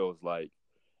pain feels like.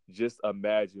 Just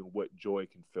imagine what joy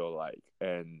can feel like.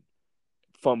 And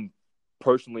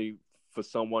personally, for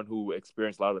someone who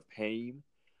experienced a lot of pain,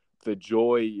 the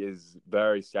joy is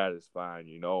very satisfying.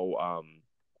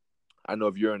 I know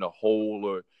if you're in a hole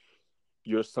or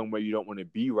you're somewhere you don't want to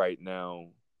be right now,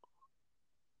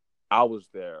 I was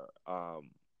there.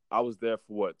 I was there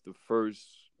for the first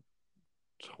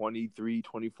 23,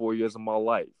 24 years of my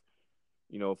life.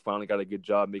 Finally got a good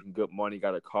job, making good money,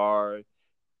 got a car,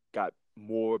 got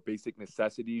more basic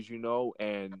necessities,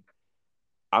 and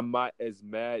I'm not as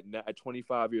mad now at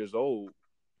 25 years old.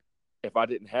 If I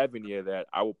didn't have any of that,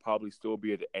 I would probably still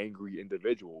be an angry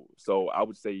individual. So I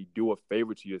would say do a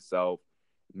favor to yourself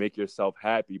make yourself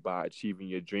happy by achieving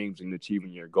your dreams and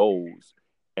achieving your goals.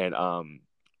 And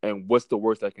what's the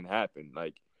worst that can happen?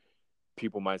 Like,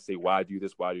 people might say, why do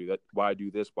this? Why do that? Why do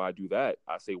this? Why do that?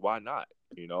 I say, why not?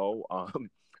 You know,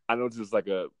 I know this is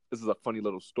a funny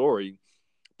little story,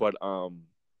 but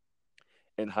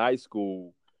in high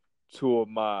school, two of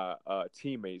my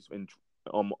teammates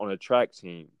on a track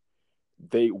team,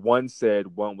 one said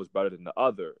one was better than the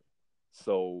other,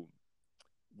 so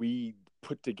we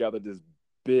put together this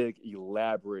big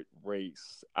elaborate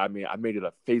race. I mean, I made it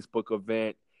a Facebook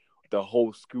event. The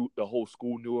whole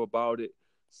school knew about it.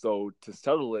 So to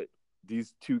settle it,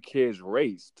 these two kids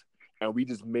raced, and we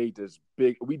just made this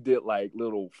big. We did like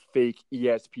little fake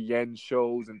ESPN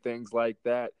shows and things like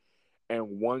that.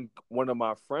 And one of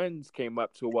my friends came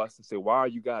up to us and said, "Why are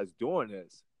you guys doing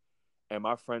this?" And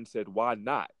my friend said, "Why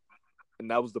not?" And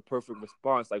that was the perfect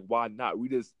response. Like, why not? We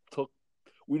just took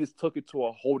it to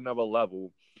a whole nother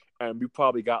level, and we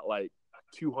probably got like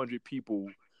 200 people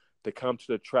to come to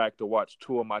the track to watch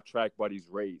two of my track buddies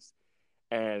race.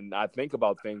 And I think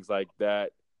about things like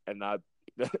that, and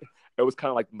it was kind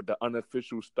of like the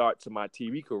unofficial start to my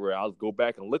TV career. I'll go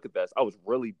back and look at that. I was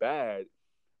really bad,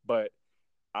 but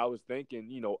I was thinking,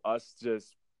 us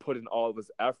just putting all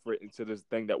this effort into this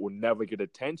thing that will never get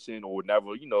attention or never,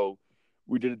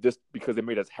 we did this because it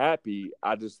made us happy.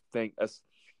 I just think that's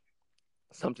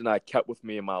something I kept with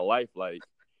me in my life. Like,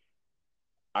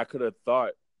 I could have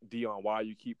thought, Deion, why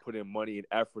you keep putting money and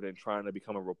effort and trying to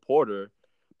become a reporter?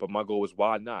 But my goal was,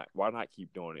 why not? Why not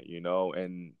keep doing it?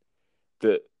 And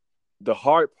the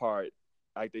hard part,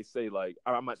 like they say, like,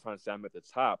 I'm not trying to say I'm at the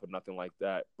top or nothing like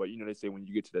that, but they say when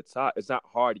you get to the top, it's not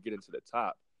hard to get into the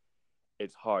top.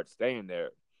 It's hard staying there.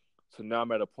 So now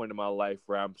I'm at a point in my life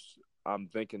where I'm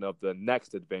thinking of the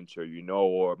next adventure,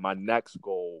 or my next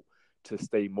goal to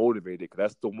stay motivated. Because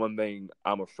that's the one thing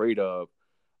I'm afraid of.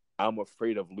 I'm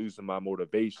afraid of losing my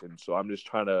motivation. So I'm just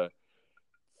trying to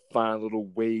find little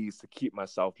ways to keep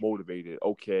myself motivated.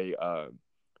 Okay,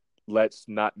 let's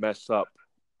not mess up.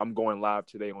 I'm going live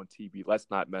today on TV. Let's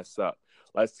not mess up.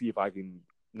 Let's see if I can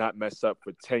not mess up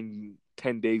for 10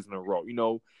 days in a row.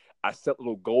 I set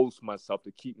little goals for myself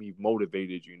to keep me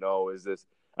motivated.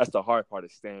 That's the hard part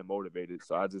of staying motivated.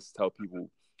 So I just tell people,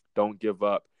 don't give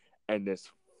up and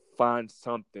just find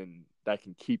something that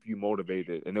can keep you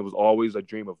motivated. And it was always a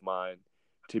dream of mine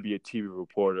to be a TV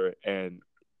reporter. And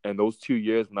those 2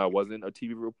 years when I wasn't a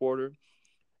TV reporter,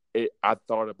 I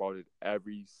thought about it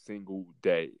every single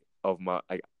day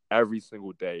every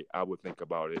single day I would think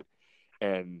about it.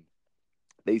 And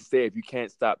they say if you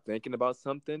can't stop thinking about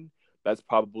something, that's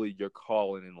probably your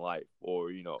calling in life.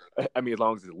 Or, I mean, as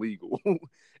long as it's legal.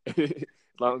 As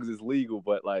long as it's legal,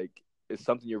 but like, it's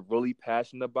something you're really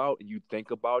passionate about and you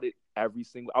think about it I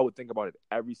would think about it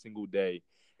every single day.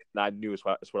 And I knew it's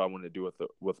what I wanted to do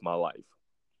with my life.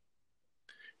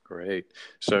 Great.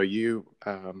 So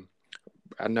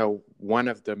I know one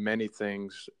of the many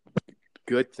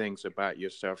good things about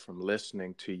yourself from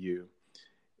listening to you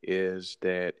is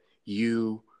that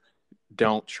you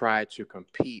don't try to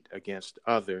compete against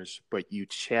others, but you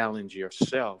challenge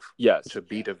yourself Yes. to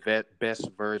be the best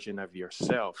version of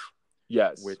yourself.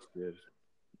 Yes. Which is,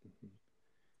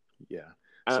 yeah.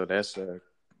 So that's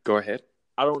go ahead.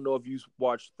 I don't know if you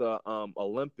watched the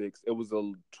Olympics. It was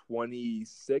the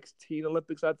 2016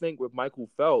 Olympics, I think, with Michael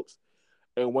Phelps.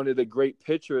 And one of the great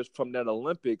pictures from that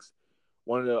Olympics,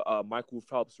 one of the Michael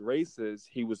Phelps races,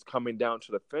 he was coming down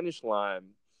to the finish line,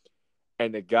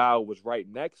 and the guy was right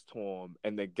next to him,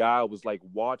 and the guy was like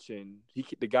watching.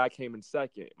 The guy came in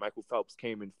second. Michael Phelps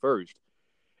came in first,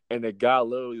 and the guy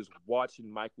literally was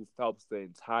watching Michael Phelps the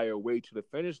entire way to the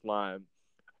finish line,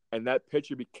 and that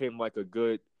picture became like a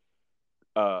good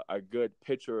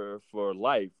picture for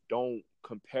life. Don't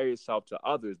compare yourself to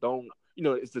others. Don't,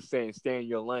 it's the saying, stay in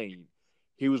your lane.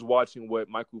 He was watching what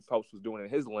Michael Phelps was doing in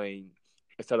his lane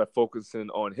instead of focusing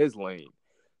on his lane.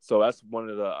 So that's one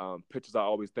of the pictures I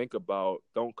always think about.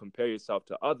 Don't compare yourself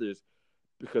to others,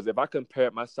 because if I compare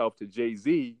myself to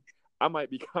Jay-Z, I might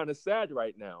be kind of sad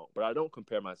right now, but I don't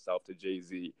compare myself to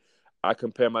Jay-Z. I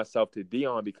compare myself to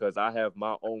Deion because I have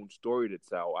my own story to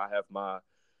tell. I have my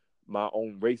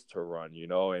own race to run,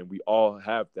 and we all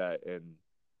have that. And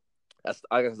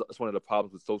I guess that's one of the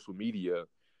problems with social media.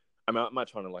 I mean, I'm not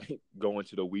trying to like go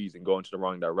into the weeds and go into the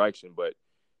wrong direction, but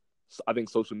I think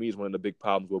social media is one of the big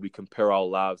problems where we compare our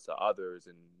lives to others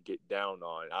and get down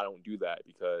on. I don't do that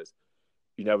because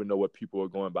you never know what people are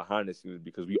going behind the scenes,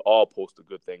 because we all post the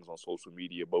good things on social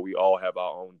media, but we all have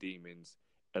our own demons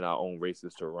and our own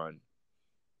races to run.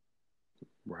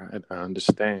 Right. I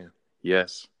understand.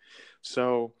 Yes.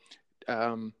 So,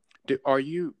 are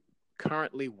you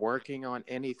currently working on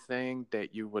anything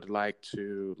that you would like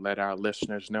to let our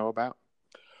listeners know about?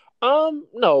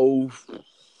 No,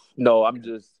 I'm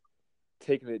just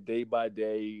taking it day by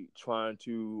day, trying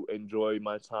to enjoy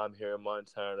my time here in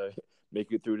Montana,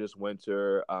 make it through this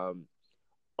winter.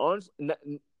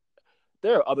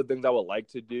 There are other things I would like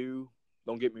to do.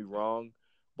 Don't get me wrong,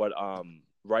 but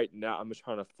right now I'm just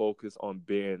trying to focus on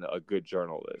being a good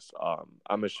journalist.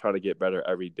 I'm just trying to get better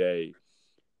every day,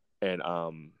 and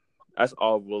that's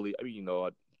all really. I mean, I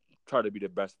try to be the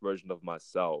best version of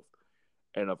myself,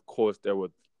 and of course there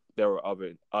were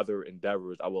other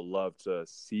endeavors I would love to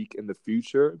seek in the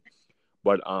future,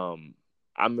 but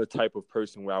I'm the type of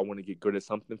person where I want to get good at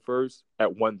something first,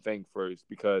 at one thing first,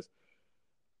 because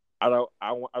I don't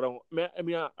man, I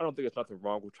mean, I don't think there's nothing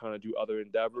wrong with trying to do other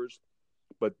endeavors,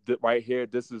 but right here,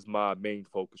 this is my main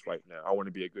focus right now. I want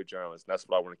to be a good journalist. And that's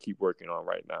what I want to keep working on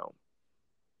right now.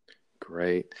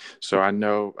 Great. So I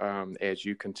know as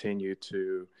you continue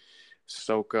to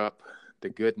soak up the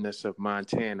goodness of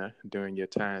Montana during your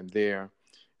time there,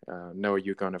 know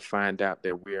you're going to find out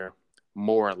that we're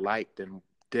more alike than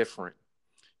different.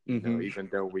 Even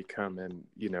though we come in,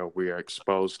 we are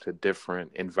exposed to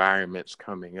different environments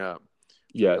coming up.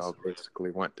 Yes. We all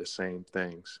basically want the same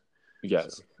things.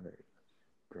 Yes. So,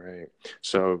 great.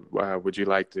 So would you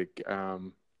like to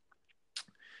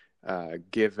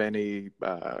give any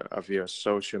of your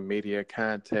social media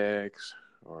contacts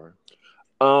or?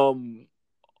 On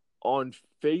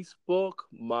Facebook,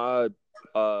 my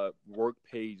work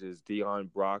page is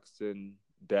Deion Broxton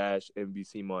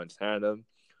 -NBC Montana.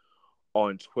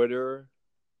 On Twitter,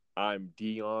 I'm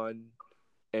Deion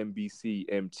NBC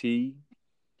MT.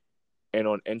 And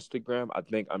on Instagram, I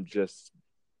think it's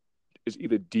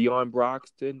either Deion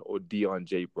Broxton or Deion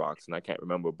J Broxton. I can't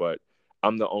remember, but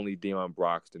I'm the only Deion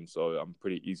Broxton, so I'm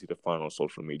pretty easy to find on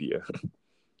social media.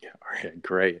 Yeah, all right,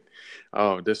 great.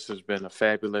 Oh, this has been a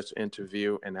fabulous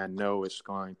interview, and I know it's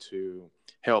going to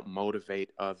help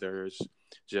motivate others.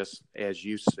 Just as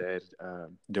you said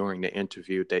during the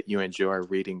interview, that you enjoy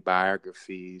reading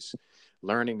biographies,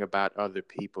 learning about other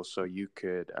people so you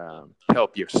could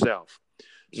help yourself.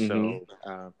 So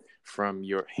from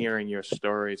hearing your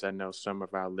stories, I know some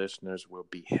of our listeners will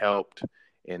be helped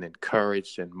and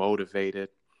encouraged and motivated.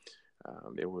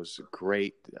 It was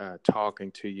great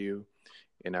talking to you.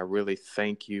 And I really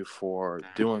thank you for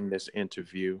doing this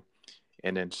interview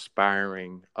and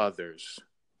inspiring others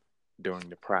during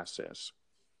the process.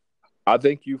 I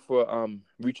thank you for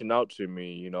reaching out to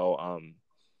me.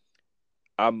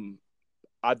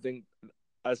 I think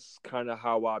that's kind of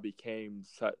how I became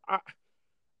such.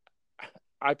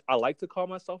 I like to call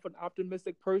myself an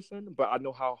optimistic person, but I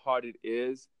know how hard it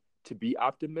is to be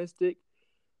optimistic.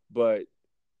 But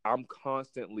I'm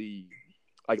constantly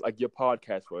like your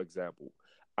podcast, for example.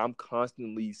 I'm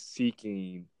constantly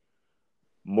seeking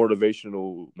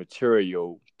motivational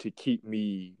material to keep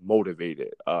me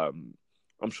motivated. I'm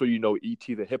sure you know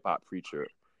E.T. the hip hop preacher.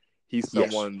 He's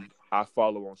someone I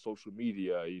follow on social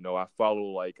media. I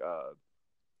follow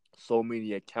so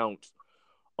many accounts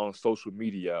on social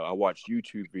media. I watch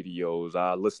YouTube videos.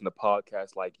 I listen to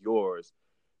podcasts like yours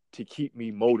to keep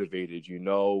me motivated,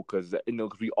 because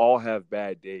we all have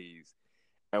bad days.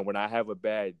 And when I have a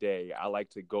bad day, I like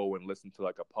to go and listen to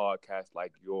like a podcast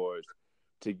like yours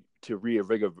to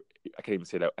reinvigorate. I can't even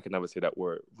say that. I can never say that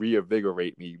word.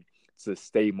 Reinvigorate me to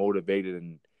stay motivated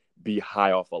and be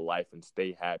high off of life and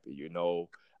stay happy.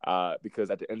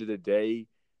 Because at the end of the day,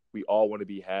 we all want to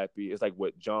be happy. It's like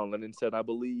what John Lennon said, I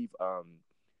believe.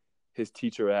 His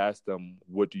teacher asked him,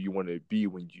 "What do you want to be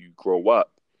when you grow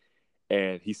up?"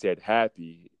 And he said,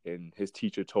 "Happy." And his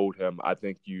teacher told him, I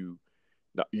think you're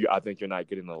not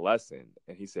getting the lesson.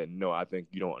 And he said, "No, I think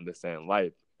you don't understand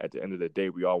life. At the end of the day,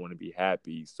 we all want to be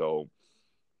happy." So,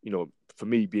 for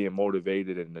me, being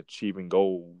motivated and achieving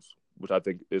goals, which I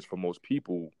think is for most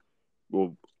people,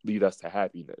 will lead us to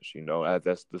happiness.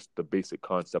 That's just the basic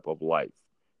concept of life.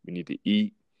 We need to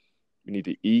eat,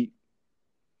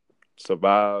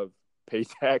 survive, pay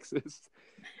taxes,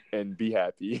 and be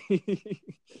happy.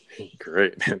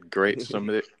 Great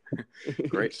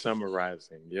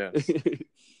summarizing. Yes.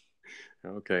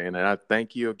 Okay, and I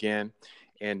thank you again,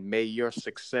 and may your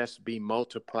success be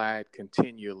multiplied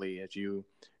continually as you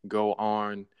go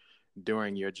on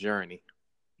during your journey.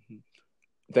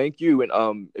 Thank you,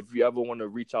 and if you ever want to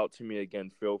reach out to me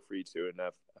again, feel free to. And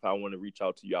if I want to reach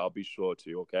out to you, I'll be sure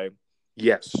to. Okay.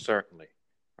 Yes, certainly.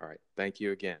 All right. Thank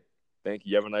you again. Thank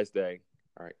you. Have a nice day.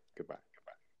 All right. Goodbye.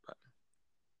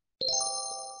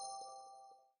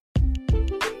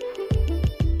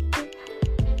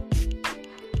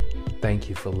 Thank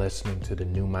you for listening to the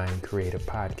New Mind Creator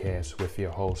podcast with your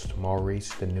host,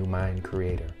 Maurice, the New Mind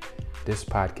Creator. This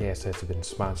podcast has been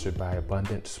sponsored by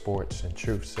Abundant Sports and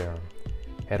Truth Serum.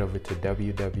 Head over to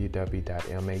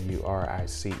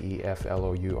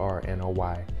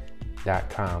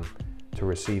www.mauriceflournoy.com to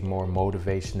receive more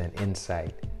motivation and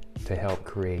insight to help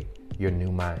create your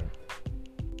new mind.